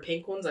had a pair of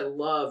pink ones I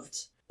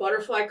loved.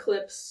 Butterfly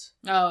clips.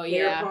 Oh,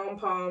 hair yeah.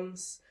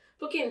 pom-poms.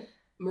 Fucking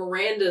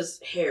Miranda's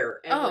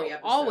hair every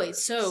episode. Always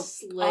so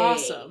Slay.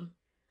 awesome.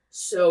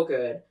 So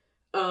good.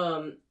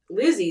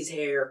 Lizzie's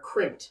hair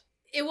crimped.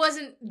 It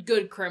wasn't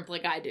good crimp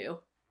like I do.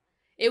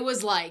 It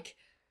was like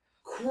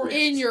Crimped.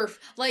 in your,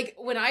 like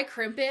when I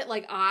crimp it,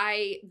 like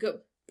I go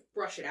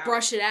brush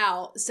it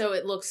out so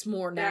it looks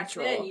more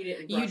natural. Back then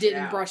you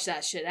didn't brush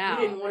that shit out.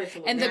 You didn't want it to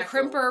look and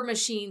natural. the crimper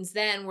machines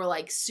then were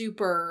like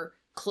super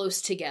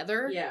close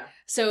together. Yeah.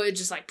 So it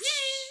just like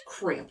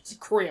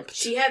crimped.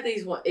 She had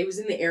these one. It was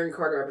in the Aaron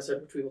Carter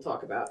episode, which we will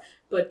talk about.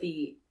 But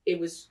it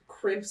was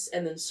crimps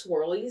and then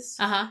swirlies.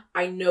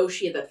 I know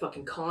she had that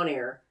fucking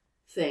Conair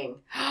thing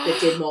that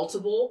did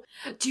multiple.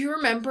 Do you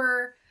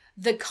remember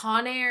the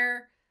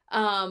Conair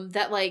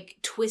that like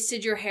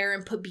twisted your hair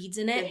and put beads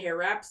in it? The hair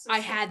wraps. I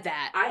had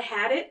that. I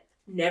had it.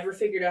 Never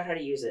figured out how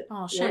to use it.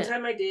 Oh shit! One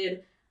time I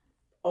did.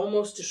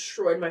 Almost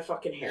destroyed my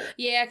fucking hair.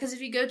 Yeah, because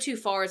if you go too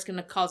far, it's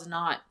gonna cause a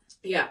knot.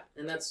 Yeah,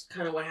 and that's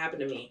kind of what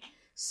happened to me.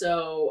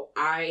 So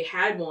I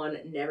had one,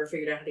 never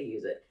figured out how to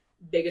use it.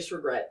 Biggest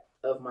regret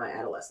of my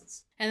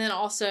adolescence. And then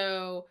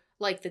also,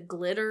 like, the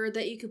glitter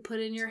that you could put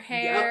in your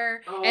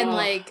hair. Yep. Oh. And,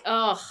 like,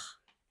 ugh.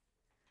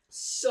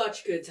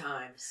 Such good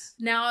times.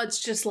 Now it's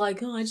just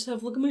like, oh, I just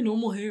have, look at my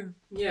normal hair.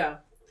 Yeah.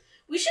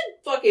 We should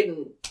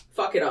fucking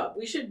fuck it up.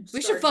 We should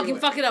fucking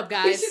fuck it up,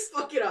 guys. We should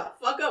fuck it up.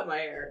 Fuck up my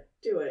hair.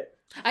 Do it.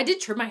 I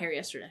did trim my hair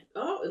yesterday.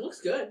 Oh, it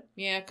looks good.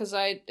 Yeah, because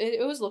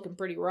it was looking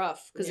pretty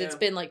rough. Because Yeah. it's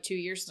been like 2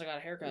 years since I got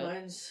a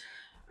haircut.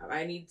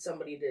 I need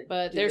somebody to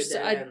But do there's the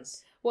dead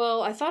ends.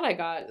 Well, I thought I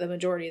got the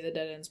majority of the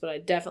dead ends, but I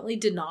definitely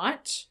did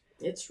not.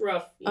 It's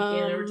rough. You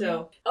can't ever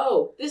tell.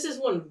 Oh, this is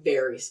one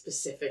very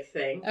specific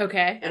thing.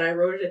 Okay. And I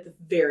wrote it at the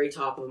very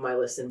top of my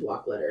list in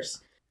block letters.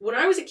 When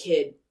I was a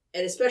kid,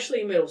 and especially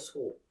in middle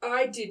school,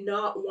 I did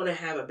not want to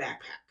have a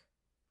backpack.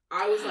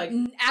 I was like,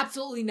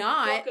 absolutely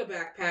not. Fuck a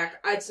backpack.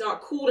 It's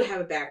not cool to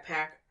have a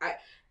backpack. I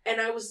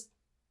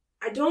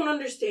don't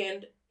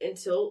understand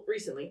until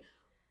recently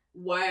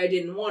why I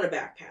didn't want a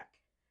backpack.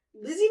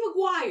 Lizzie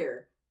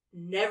McGuire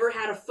never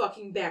had a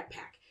fucking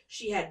backpack.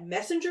 She had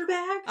messenger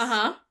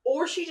bags,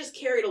 or she just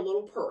carried a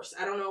little purse.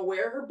 I don't know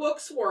where her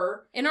books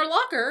were. In her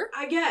locker.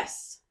 I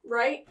guess,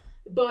 right?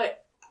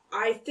 But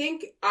I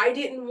think I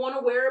didn't want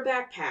to wear a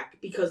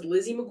backpack because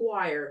Lizzie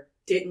McGuire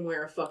didn't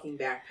wear a fucking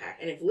backpack.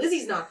 And if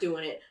Lizzie's not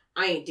doing it,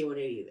 I ain't doing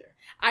it either.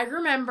 I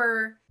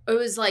remember it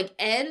was like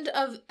end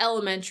of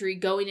elementary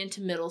going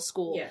into middle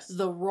school. Yes.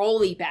 The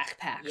rolly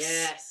backpacks.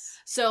 Yes.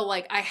 So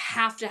like I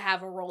have to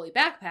have a rolly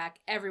backpack.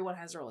 Everyone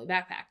has a rolly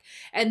backpack.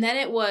 And then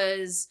it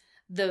was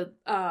the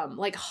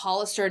like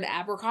Hollister and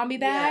Abercrombie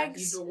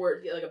bags. Yeah, you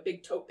were like a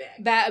big tote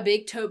bag. A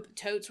big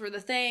totes were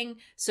the thing.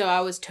 So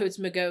I was totes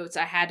my goats.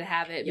 I had to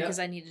have it because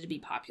I needed to be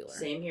popular.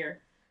 Same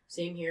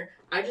here.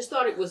 I just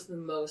thought it was the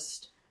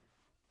most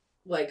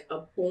like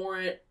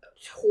abhorrent,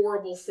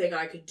 horrible thing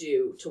I could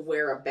do to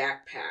wear a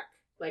backpack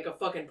like a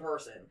fucking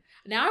person.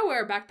 Now I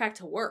wear a backpack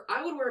to work.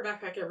 I would wear a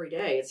backpack every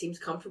day. It seems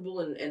comfortable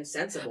and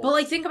sensible. But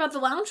like think about the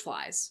lounge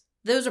flies.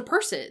 Those are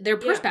they're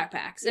purse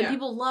backpacks, and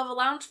people love a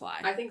lounge fly.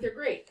 I think they're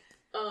great.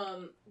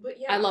 But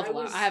yeah,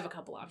 I have a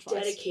couple lounge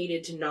flies.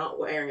 Dedicated to not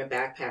wearing a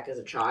backpack as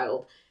a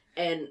child,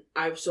 and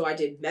I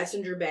did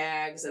messenger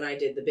bags and I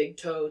did the big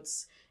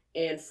totes,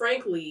 and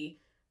frankly,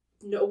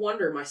 no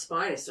wonder my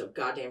spine is so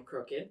goddamn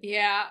crooked.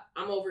 Yeah,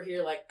 I'm over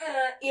here like,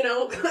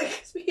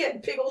 like we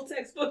had big old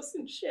textbooks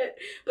and shit.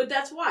 But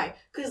that's why,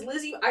 because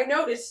I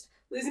noticed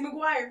Lizzie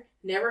McGuire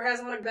never has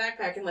on a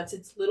backpack unless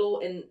it's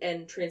little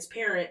and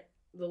transparent.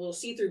 The little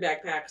see-through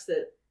backpacks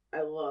that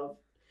I love.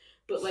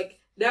 But, like,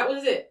 that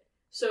was it.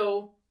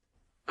 So,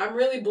 I'm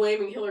really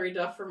blaming Hillary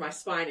Duff for my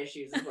spine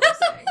issues, is what I'm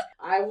saying.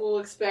 I will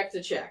expect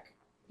a check.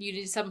 You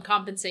need some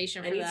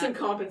compensation for that. I need some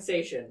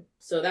compensation.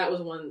 So, that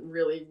was one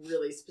really,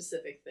 really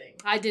specific thing.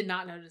 I did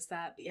not notice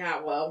that. Yeah,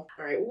 well,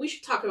 alright. Well, we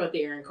should talk about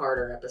the Aaron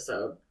Carter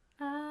episode.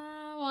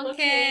 I want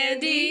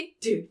candy.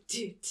 Do.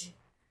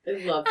 I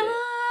loved it.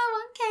 I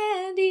want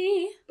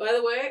candy. By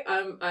the way,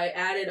 I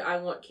added I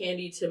Want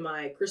Candy to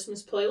my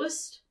Christmas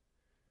playlist.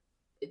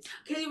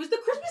 Because it was the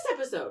Christmas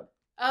episode.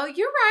 Oh,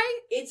 you're right.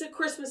 It's a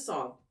Christmas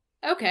song.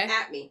 Okay.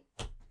 At me.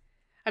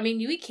 I mean,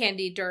 you eat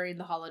candy during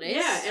the holidays.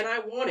 Yeah, and I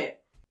want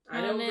it.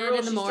 I know, want girl, it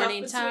in the she's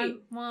morning tough but time.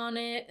 sweet. Want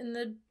it in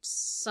the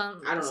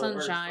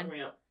sunshine.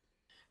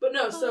 But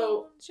no,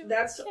 so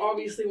that's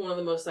obviously one of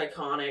the most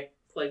iconic,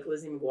 like,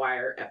 Lizzie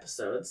McGuire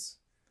episodes.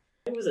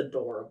 It was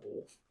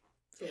adorable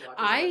to watch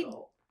as an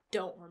adult.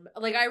 Don't remember.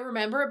 Like, I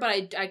remember it,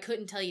 but I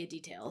couldn't tell you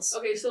details.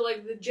 Okay, so,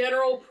 like, the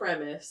general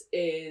premise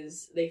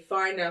is they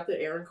find out that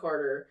Aaron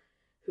Carter,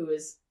 who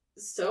is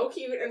so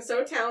cute and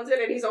so talented,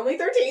 and he's only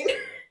 13,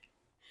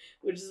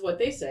 which is what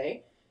they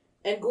say,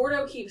 and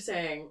Gordo keeps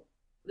saying,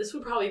 this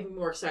would probably be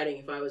more exciting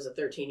if I was a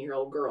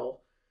 13-year-old girl.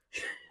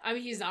 I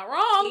mean, he's not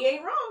wrong. He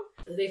ain't wrong.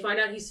 They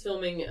find out he's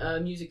filming a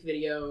music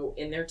video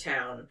in their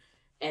town,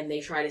 and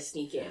they try to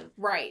sneak in.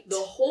 Right. The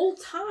whole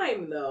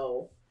time,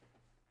 though,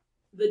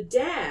 the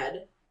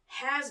dad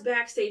has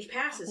backstage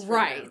passes for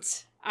Right. them.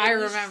 I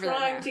And remember that.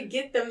 He's trying to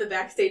get them the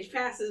backstage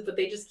passes, but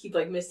they just keep,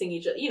 like, missing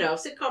each other. You know,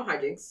 sitcom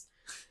hijinks.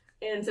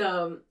 And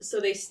so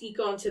they sneak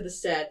onto the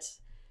set,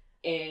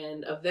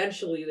 and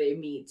eventually they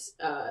meet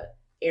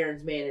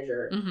Aaron's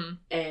manager. Mm-hmm.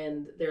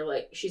 And they're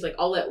like, she's like,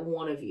 I'll let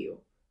one of you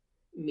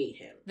meet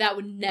him. That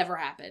would never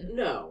happen.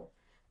 No.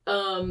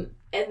 And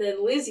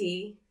then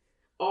Lizzie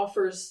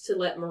offers to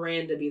let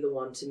Miranda be the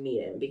one to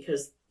meet him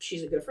because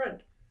she's a good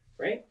friend,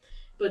 right?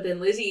 But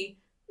then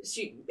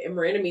and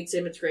Miranda meets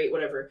him, it's great,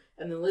 whatever.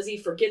 And then Lizzie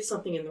forgets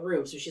something in the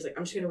room, so she's like,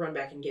 I'm just going to run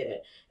back and get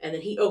it. And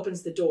then he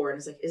opens the door and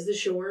is like, is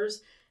this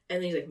yours? And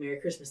then he's like,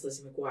 Merry Christmas,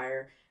 Lizzie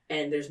McGuire.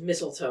 And there's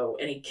mistletoe,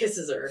 and he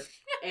kisses her.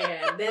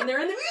 And then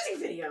they're in the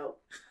music video.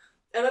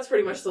 And that's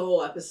pretty much the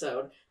whole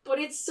episode. But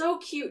it's so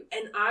cute.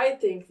 And I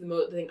think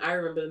the thing I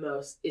remember the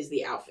most is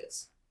the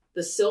outfits.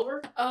 The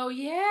silver. Oh,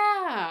 yeah.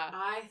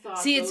 I thought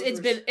See, it's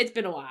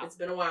been a while. It's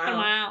been a while. It's been a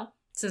while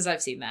since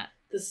I've seen that.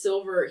 The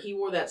silver, he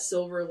wore that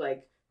silver,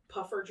 like,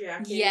 puffer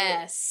jacket.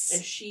 Yes.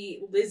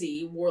 And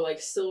Lizzie, wore, like,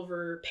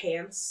 silver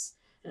pants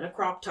and a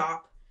crop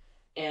top.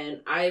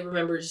 And I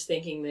remember just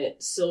thinking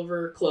that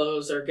silver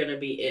clothes are gonna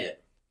be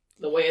it.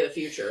 The way of the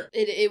future.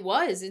 It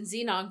was in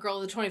Xenon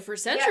Girl of the 21st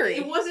Century.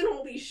 Yeah, it wasn't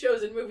all these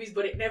shows and movies,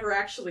 but it never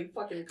actually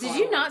fucking caught Did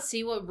you on. not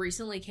see what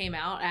recently came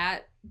out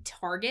at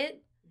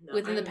Target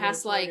within the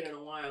past, like,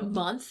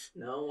 month?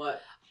 No,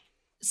 what?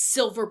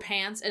 Silver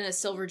pants and a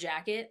silver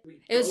jacket.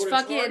 It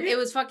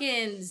was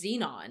fucking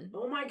Xenon.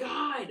 Oh my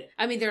god.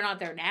 I mean, they're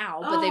not there now,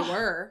 but they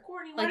were.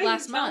 Courtney, like why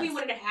last didn't you tell month. me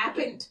when it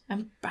happened?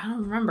 I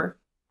don't remember.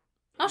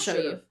 I'll show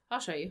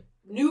you.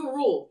 New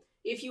rule.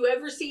 If you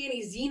ever see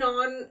any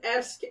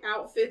Xenon-esque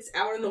outfits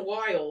out in the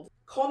wild,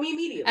 call me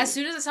immediately. As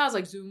soon as I saw it, I was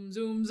like, zoom,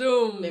 zoom,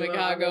 zoom. Make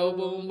I go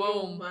boom,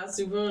 boom.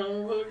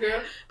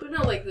 But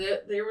no, like,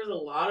 there was a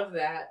lot of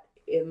that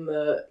in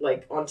the,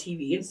 like, on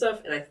TV and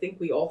stuff, and I think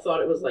we all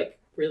thought it was, like,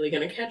 really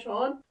gonna catch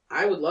on.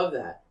 I would love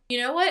that. You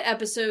know what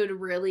episode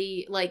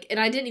really, like, and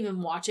I didn't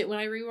even watch it when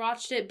I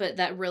rewatched it, but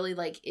that really,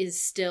 like, is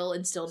still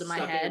instilled in my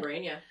head. In the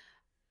brain, yeah.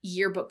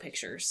 Yearbook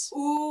pictures.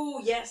 Ooh,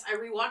 yes, I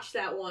rewatched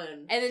that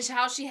one. And then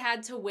how she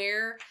had to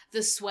wear the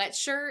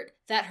sweatshirt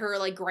that her,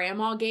 like,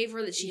 grandma gave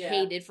her that she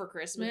hated for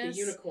Christmas. With the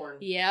unicorn.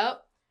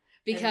 Yep.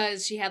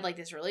 Because she had, like,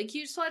 this really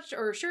cute sweatshirt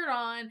or shirt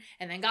on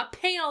and then got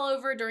paint all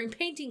over during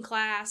painting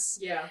class.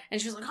 Yeah.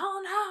 And she was like,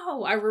 oh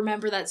no. I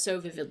remember that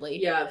so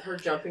vividly. Yeah, her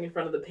jumping in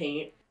front of the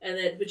paint.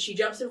 But she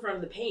jumps in front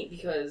of the paint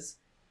because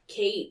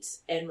Kate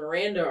and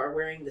Miranda are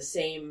wearing the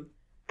same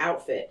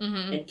outfit,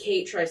 and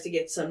Kate tries to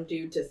get some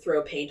dude to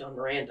throw paint on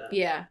Miranda.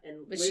 Yeah,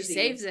 but Lizzie, she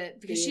saves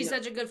it because she's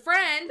such a good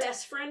friend.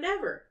 Best friend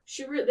ever.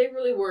 They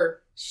really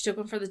were. She took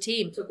one for the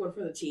team.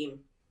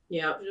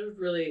 Yeah, it was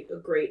really a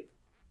great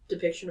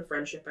depiction of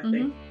friendship, I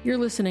think. You're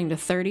listening to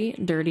 30,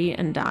 Dirty,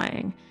 and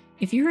Dying.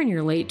 If you're in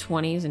your late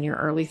 20s and your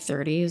early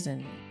 30s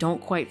and don't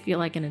quite feel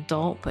like an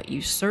adult, but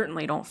you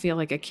certainly don't feel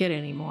like a kid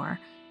anymore,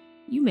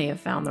 you may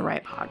have found the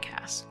right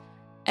podcast.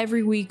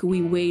 Every week,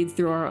 we wade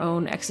through our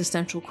own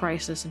existential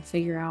crisis and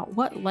figure out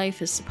what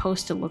life is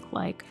supposed to look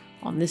like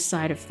on this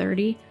side of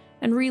 30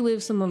 and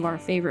relive some of our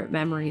favorite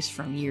memories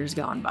from years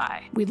gone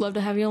by. We'd love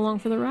to have you along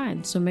for the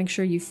ride, so make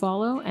sure you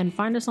follow and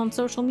find us on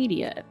social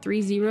media at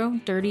 30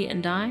 Dirty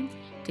and Dying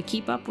to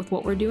keep up with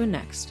what we're doing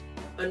next.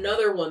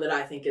 Another one that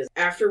I think is,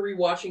 after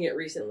rewatching it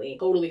recently,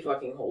 totally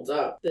fucking holds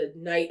up. The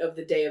Night of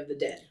the Day of the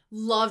Dead.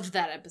 Loved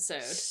that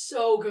episode.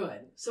 So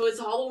good. So it's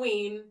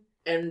Halloween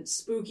and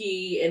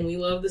spooky, and we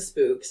love the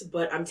spooks,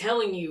 but I'm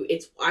telling you,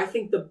 it's, I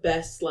think, the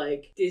best,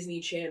 like,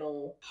 Disney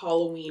Channel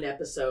Halloween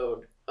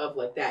episode of,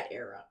 like, that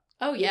era.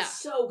 Oh, yeah.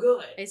 It's so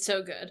good. It's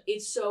so good.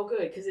 It's so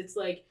good, because it's,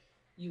 like,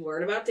 you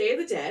learn about Day of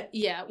the Dead.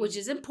 Yeah, which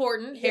is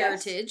important.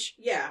 Yes. Heritage.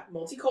 Yeah,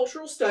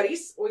 multicultural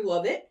studies. We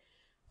love it.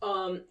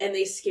 And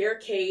they scare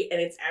Kate, and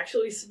it's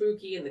actually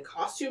spooky, and the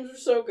costumes are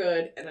so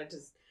good, and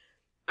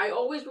I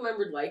always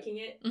remembered liking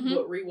it,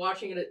 but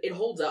rewatching it, it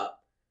holds up.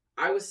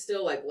 I was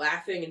still, like,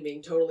 laughing and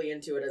being totally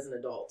into it as an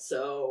adult,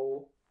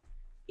 so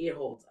it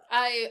holds up.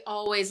 I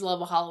always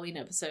love a Halloween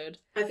episode.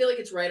 I feel like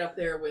it's right up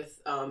there with,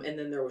 and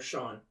then there was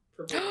Sean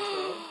from Britain's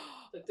World.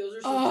 Like, those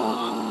are some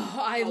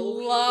I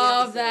Halloween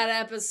love that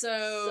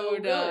episode. So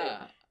good.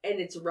 And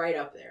it's right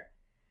up there.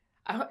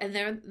 And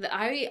then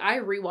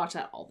I rewatch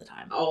that all the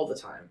time. All the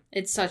time.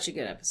 It's such a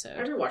good episode.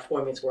 I rewatch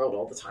Boy Meets World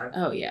all the time.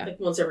 Oh, yeah. Like,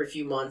 once every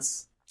few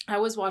months. I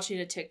was watching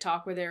a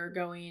TikTok where they were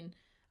going...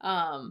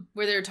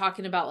 where they were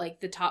talking about, like,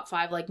 the top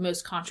 5, like,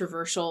 most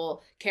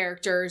controversial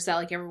characters that,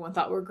 like, everyone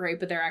thought were great,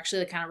 but they're actually,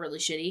 like, kind of really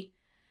shitty.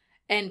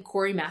 And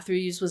Corey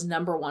Matthews was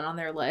number 1 on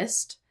their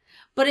list.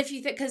 But if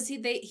you think, because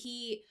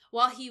he,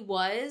 while he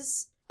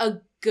was a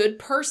good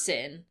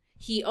person,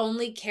 he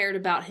only cared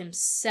about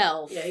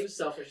himself. Yeah, he was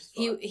selfish as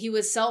fuck. He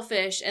was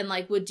selfish and,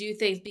 like, would do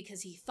things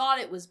because he thought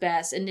it was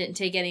best and didn't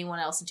take anyone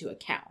else into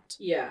account.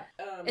 Yeah.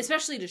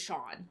 Especially to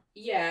Sean.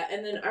 Yeah,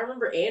 and then I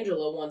remember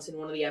Angela once in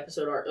one of the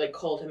episode art, like,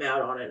 called him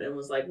out on it and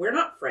was like, we're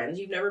not friends.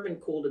 You've never been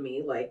cool to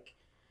me. Like,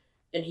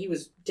 and he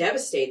was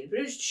devastated.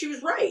 But she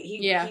was right.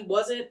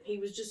 He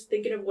was just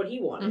thinking of what he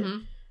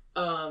wanted.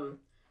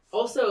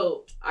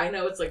 Also, I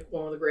know it's like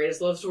one of the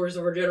greatest love stories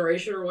of our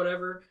generation or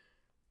whatever.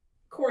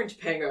 Corey and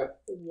Topanga,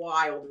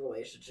 wild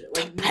relationship.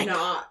 Like,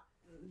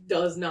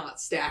 does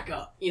not stack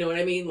up. You know what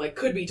I mean? Like,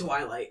 could be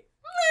Twilight.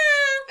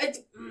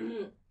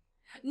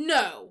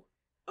 No.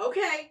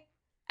 Okay.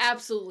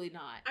 Absolutely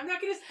not. I'm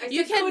not gonna.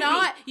 You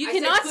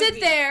cannot sit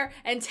there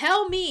and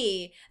tell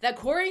me that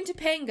Corey and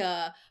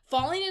Topanga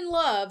falling in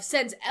love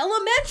since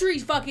elementary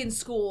fucking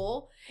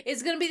school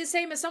is gonna be the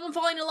same as someone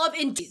falling in love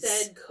in.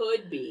 Said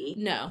could be.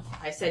 No.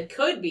 I said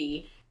could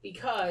be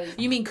because.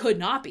 You mean could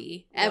not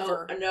be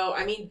ever? No,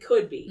 I mean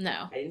could be.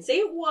 No. I didn't say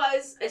it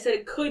was. I said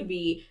it could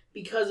be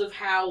because of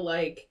how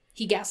like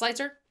he gaslights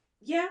her.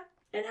 Yeah,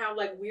 and how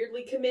like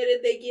weirdly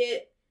committed they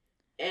get,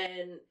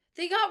 and.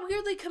 They got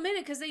weirdly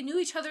committed because they knew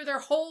each other their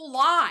whole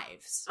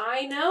lives.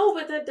 I know,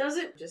 but that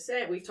doesn't... Just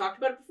saying, we've talked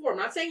about it before. I'm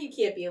not saying you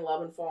can't be in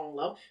love and fall in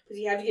love, because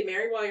you have to get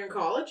married while you're in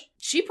college.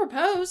 She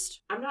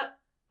proposed. I'm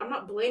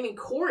not blaming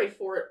Corey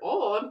for it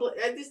all.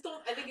 I just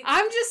don't... I think it's...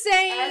 I'm just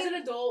saying... As an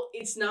adult,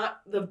 it's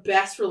not the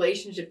best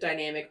relationship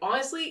dynamic.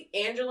 Honestly,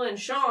 Angela and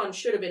Sean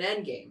should have been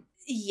endgame.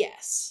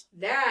 Yes.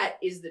 That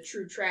is the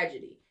true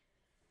tragedy.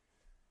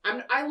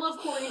 I love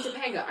Corey and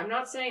Topanga. I'm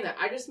not saying that.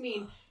 I just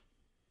mean...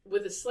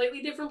 With a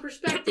slightly different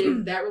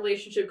perspective, that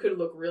relationship could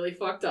look really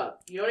fucked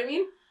up. You know what I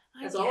mean?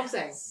 That's all I'm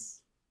saying.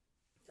 That's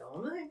all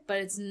I'm saying. But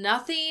it's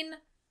nothing.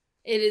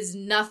 It is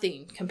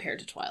nothing compared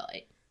to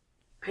Twilight.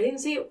 I didn't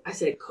say it. I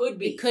said it could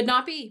be. It could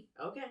not be.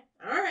 Okay.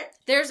 All right.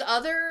 There's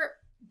other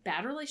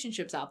bad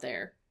relationships out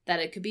there that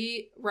it could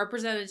be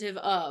representative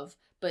of,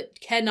 but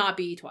cannot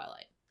be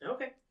Twilight.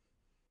 Okay.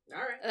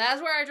 All right.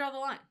 That's where I draw the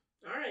line.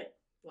 All right.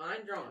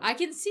 Line drawn. I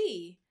can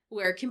see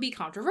where it can be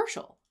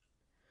controversial.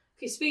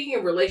 Okay, speaking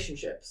of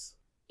relationships,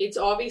 it's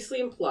obviously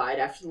implied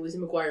after the Lizzie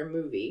McGuire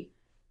movie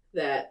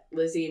that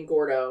Lizzie and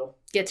Gordo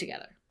get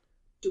together.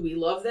 Do we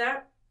love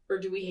that or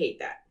do we hate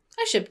that?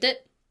 I shipped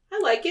it. I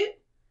like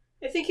it.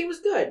 I think it was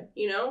good,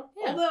 you know?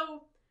 Yeah.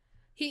 Although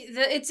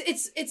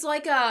it's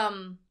like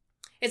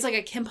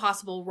a Kim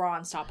Possible Raw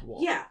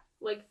Unstoppable. Yeah,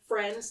 like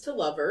friends to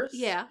lovers.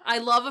 Yeah, I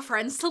love a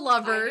friends to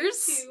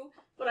lovers. I do too,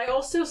 but I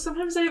also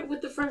sometimes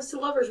with the friends to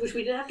lovers, which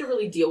we didn't have to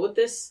really deal with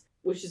this,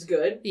 which is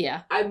good.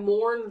 Yeah. I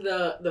mourn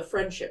the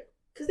friendship.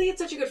 Because they had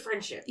such a good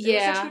friendship. They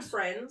were such good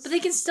friends. But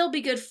they can still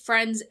be good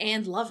friends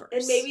and lovers.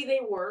 And maybe they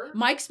were.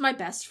 Mike's my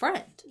best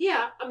friend.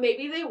 Yeah,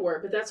 maybe they were,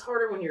 but that's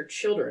harder when you're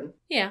children.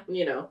 Yeah.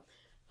 You know?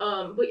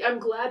 But I'm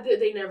glad that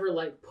they never,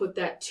 like, put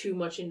that too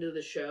much into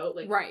the show.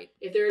 Like, right.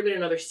 If there had been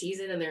another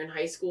season and they're in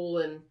high school,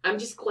 and I'm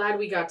just glad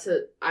we got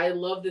to... I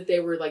love that they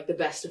were, like, the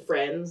best of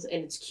friends,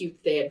 and it's cute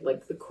that they had,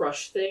 like, the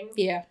crush thing.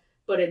 Yeah.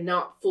 But it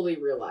not fully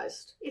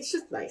realized. It's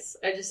just nice.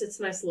 It's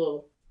a nice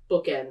little...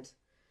 bookend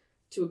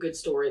to a good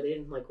story. They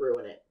didn't like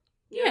ruin it.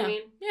 You know what I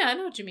mean? Yeah, I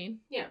know what you mean.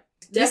 Yeah.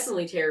 It's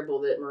definitely terrible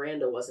that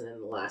Miranda wasn't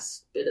in the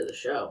last bit of the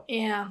show.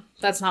 Yeah.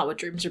 That's not what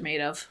dreams are made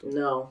of.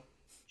 No.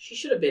 She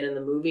should have been in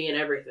the movie and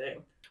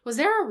everything. Was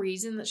there a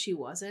reason that she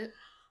wasn't?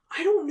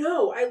 I don't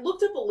know. I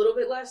looked up a little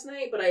bit last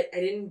night, but I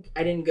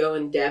didn't go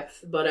in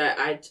depth, but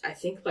I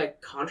think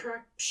like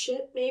contract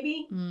shit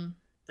maybe.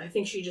 I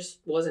think she just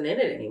wasn't in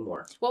it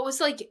anymore. What was,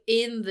 like,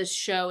 in the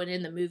show and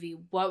in the movie,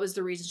 what was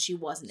the reason she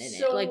wasn't in it?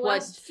 So like, the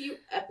last few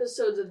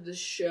episodes of the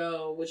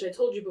show, which I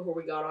told you before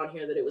we got on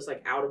here that it was,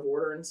 like, out of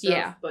order and stuff.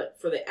 Yeah. But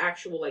for the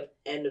actual, like,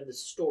 end of the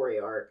story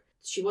arc,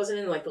 she wasn't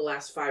in, like, the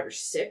last 5 or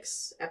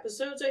 6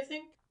 episodes, I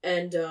think.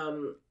 And,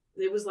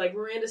 it was like,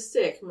 Miranda's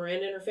sick.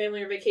 Miranda and her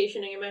family are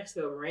vacationing in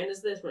Mexico.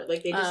 Miranda's this.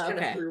 Like, they just kind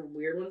of threw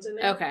weird ones in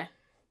there. Okay.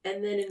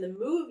 And then in the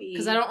movie...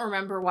 Because I don't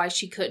remember why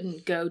she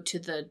couldn't go to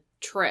the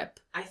trip.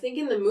 I think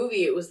in the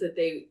movie it was that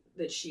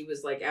she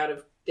was like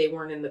they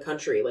weren't in the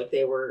country, like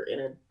they were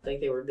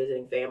they were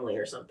visiting family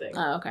or something.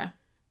 Oh, okay.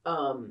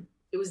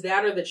 It was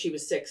that or that she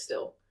was sick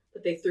still,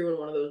 but they threw in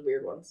one of those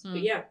weird ones.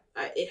 But yeah,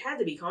 it had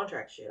to be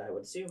contract shit, I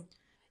would assume.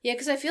 Yeah,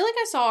 because I feel like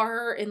I saw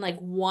her in like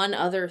one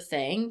other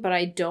thing, but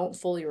I don't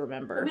fully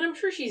remember. I mean, I'm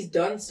sure she's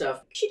done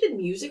stuff. She did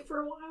music for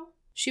a while.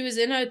 She was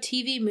in a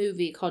TV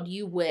movie called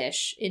You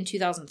Wish in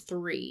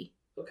 2003.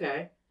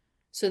 Okay.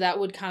 So that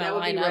would kind of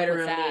line up with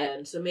around that. The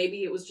end. So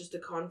maybe it was just a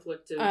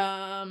conflict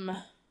of...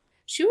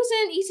 She was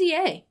in Easy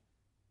A.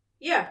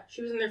 Yeah,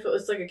 she was in there for...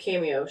 It's like a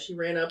cameo. She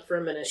ran up for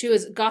a minute. She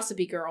was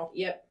Gossipy Girl.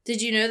 Yep.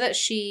 Did you know that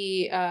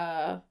she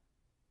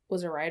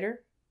was a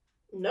writer?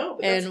 No,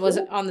 but that's and was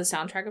on the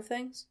soundtrack of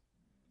things?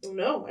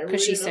 No, I really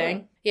Because she didn't know sang.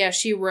 that. Yeah,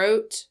 she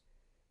wrote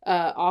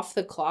Off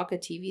the Clock, a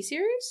TV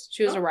series.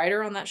 She was a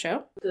writer on that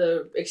show.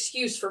 The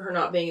excuse for her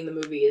not being in the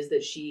movie is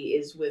that she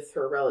is with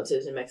her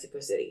relatives in Mexico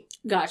City.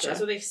 Gotcha. So that's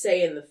what they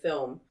say in the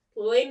film.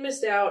 Lelaine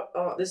missed out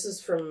on... This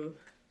is from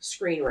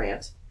Screen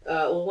Rant.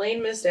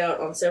 Lelaine missed out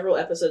on several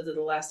episodes of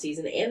the last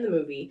season and the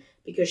movie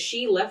because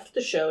she left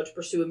the show to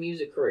pursue a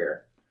music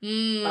career.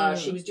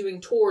 She was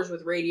doing tours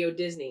with Radio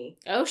Disney.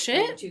 Oh,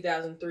 shit. In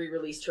 2003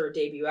 released her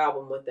debut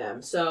album with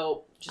them.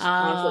 So, just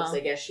conflicts, I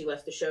guess she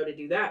left the show to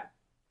do that.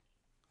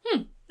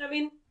 I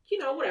mean, you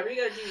know, whatever,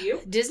 you gotta do you.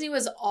 Disney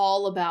was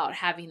all about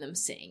having them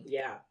sing.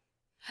 Yeah.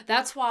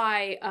 That's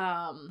why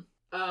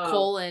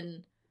Cole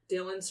and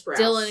Dylan Sprouse.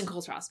 Dylan and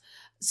Cole Sprouse.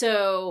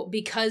 So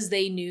because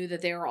they knew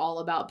that they were all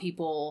about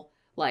people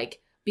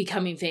like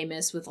becoming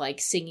famous with like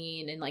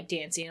singing and like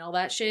dancing and all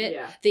that shit,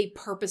 they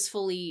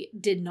purposefully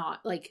did not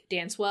like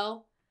dance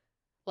well.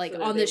 Like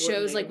so on the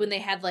shows, like when they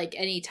had like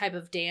any type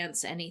of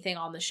dance, anything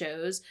on the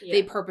shows,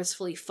 they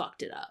purposefully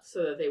fucked it up.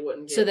 So that they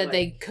wouldn't get, so that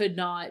they could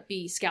not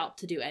be scalped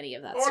to do any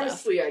of that stuff.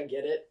 Honestly, I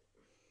get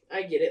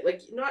it.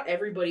 Like, not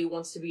everybody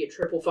wants to be a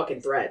triple fucking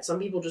threat. Some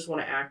people just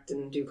want to act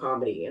and do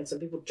comedy, and some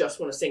people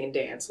just want to sing and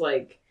dance.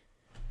 Like,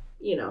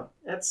 you know,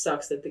 that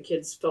sucks that the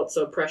kids felt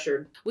so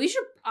pressured.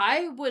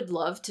 I would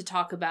love to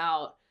talk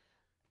about,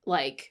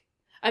 like,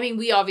 I mean,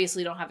 we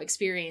obviously don't have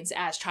experience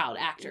as child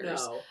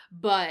actors,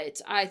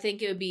 but I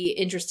think it would be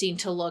interesting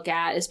to look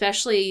at,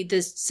 especially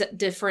this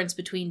difference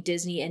between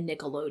Disney and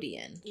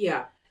Nickelodeon.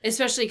 Yeah.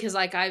 Especially because,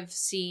 like, I've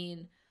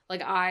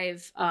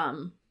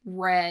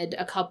read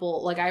a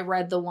couple, like, I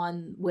read the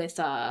one with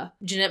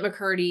Jeanette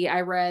McCurdy.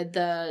 I read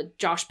the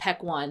Josh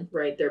Peck one.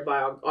 Right, their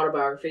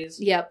autobiographies.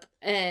 Yep,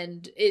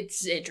 and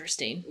it's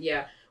interesting.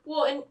 Yeah.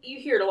 Well, and you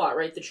hear it a lot,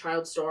 right? The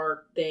child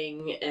star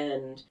thing,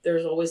 and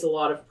there's always a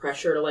lot of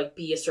pressure to, like,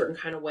 be a certain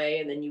kind of way,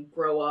 and then you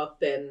grow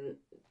up, and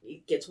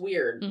it gets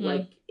weird. Mm-hmm.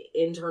 Like,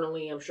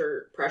 internally, I'm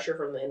sure, pressure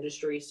from the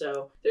industry,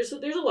 so there's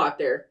a lot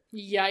there.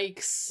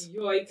 Yikes.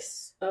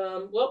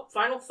 Well,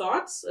 final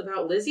thoughts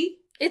about Lizzie?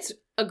 It's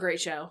a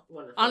great show.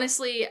 Wonderful.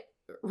 Honestly,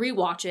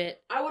 rewatch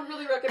it. I would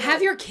really recommend.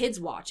 Have your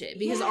kids watch it,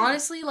 because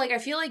honestly, like, I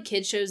feel like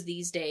kid shows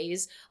these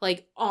days,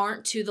 like,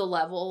 aren't to the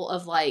level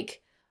of,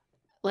 like,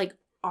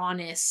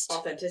 honest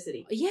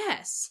authenticity.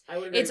 Yes. I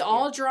would agree. It's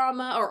all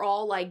drama or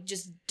all like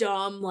just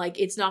dumb, like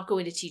it's not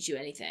going to teach you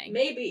anything.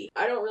 Maybe.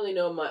 I don't really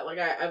know much. Like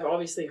I've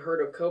obviously heard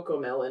of Coco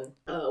Melon,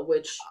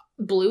 which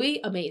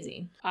Bluey,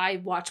 amazing. I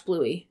watch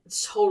Bluey.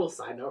 Total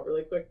side note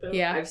really quick though.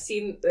 Yeah. I've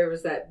seen there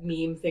was that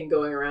meme thing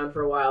going around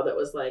for a while that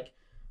was like,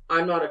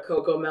 I'm not a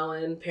Coco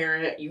Melon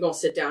parent. You gonna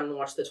sit down and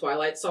watch the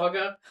Twilight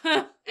Saga.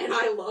 And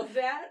I love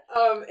that.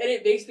 And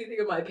it makes me think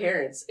of my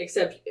parents.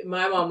 Except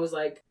my mom was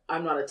like,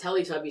 I'm not a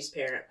Teletubbies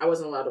parent. I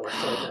wasn't allowed to watch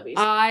Teletubbies.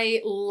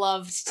 I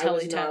loved Teletubbies. I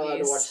was not allowed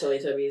to watch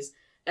Teletubbies.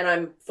 And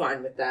I'm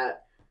fine with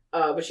that.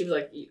 But she was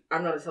like,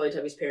 I'm not a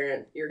Teletubbies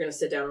parent. You're gonna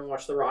sit down and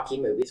watch the Rocky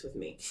movies with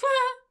me.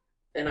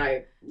 And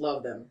I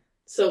love them.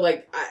 So,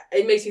 like,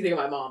 it makes me think of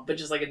my mom, but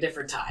just, like, a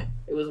different time.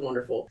 It was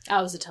wonderful.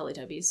 I was a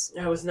Teletubbies.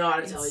 I was not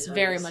a Teletubbies. It's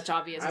very much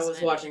obvious. I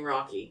was watching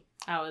Rocky.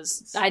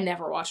 I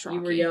never watched Rocky.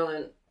 You were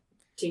yelling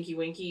Tinky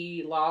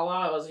Winky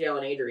Lala. I was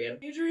yelling Adrian.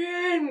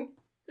 Adrian!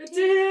 I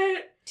did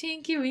it!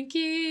 Tinky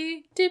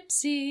Winky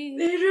Dipsy.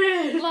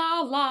 Adrian!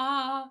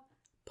 Lala.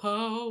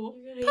 Po.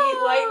 You're gonna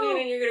eat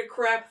lightning and you're gonna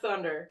crack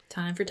thunder.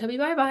 Time for Tubby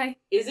Bye Bye.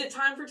 Is it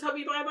time for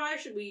Tubby Bye Bye?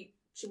 Should we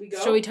go?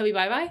 Shall we Tubby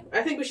Bye Bye?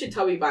 I think we should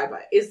Tubby Bye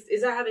Bye. Is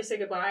that how they say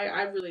goodbye?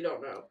 I really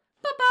don't know.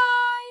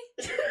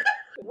 Bye-bye!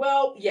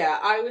 Well, yeah,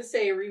 I would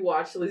say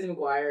rewatch Lizzie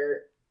McGuire.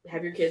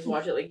 Have your kids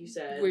watch it like you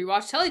said.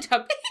 Rewatch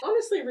Teletubbies.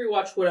 Honestly,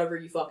 rewatch whatever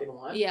you fucking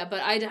want. Yeah,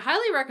 but I'd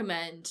highly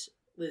recommend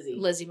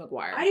Lizzie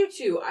McGuire. I do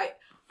too.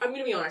 I'm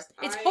gonna be honest.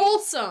 It's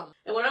wholesome.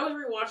 And when I was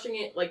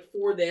rewatching it, like,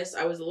 for this,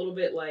 I was a little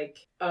bit like,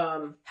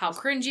 how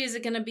cringy is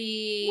it gonna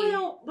be?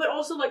 Well, but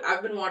also, like,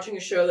 I've been watching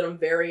a show that I'm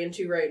very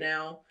into right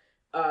now.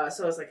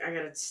 So I was like, I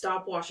gotta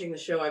stop watching the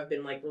show I've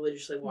been, like,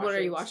 religiously watching. What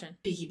are you watching?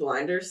 Peaky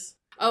Blinders.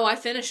 Oh, I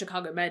finished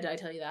Chicago Med, did I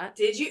tell you that?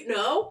 Did you?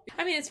 No?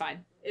 I mean, it's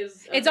fine.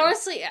 It's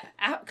honestly,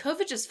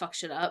 COVID just fucked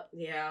shit up.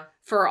 Yeah.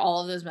 For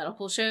all of those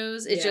medical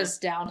shows. It's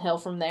just downhill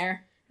from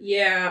there.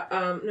 Yeah,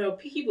 no,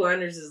 Peaky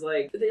Blinders is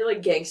like, they're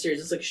like gangsters.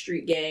 It's like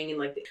street gang, and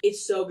like,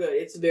 it's so good.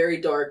 It's very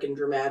dark and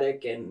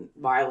dramatic and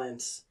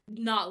violent.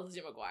 Not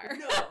Lizzie McGuire.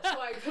 No, so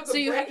I took so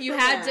a break you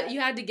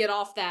had to get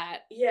off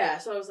that. Yeah,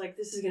 so I was like,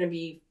 this is gonna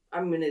be,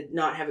 I'm gonna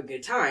not have a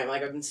good time.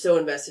 Like, I've been so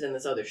invested in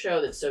this other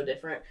show that's so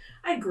different.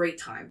 I had a great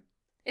time.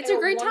 It's a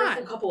great time.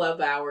 A couple of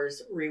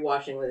hours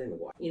rewatching Lizzie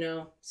McGuire, you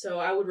know? So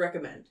I would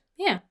recommend.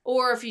 Yeah.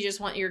 Or if you just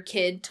want your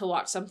kid to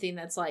watch something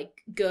that's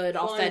like good,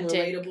 fun,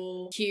 authentic,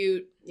 relatable,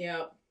 cute.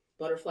 Yeah.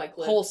 Butterfly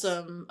clips.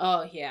 Wholesome.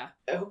 Oh, yeah.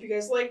 I hope you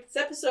guys liked this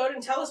episode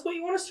and tell us what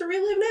you want us to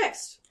relive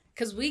next.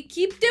 Because we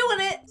keep doing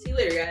it. See you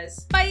later,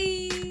 guys.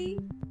 Bye.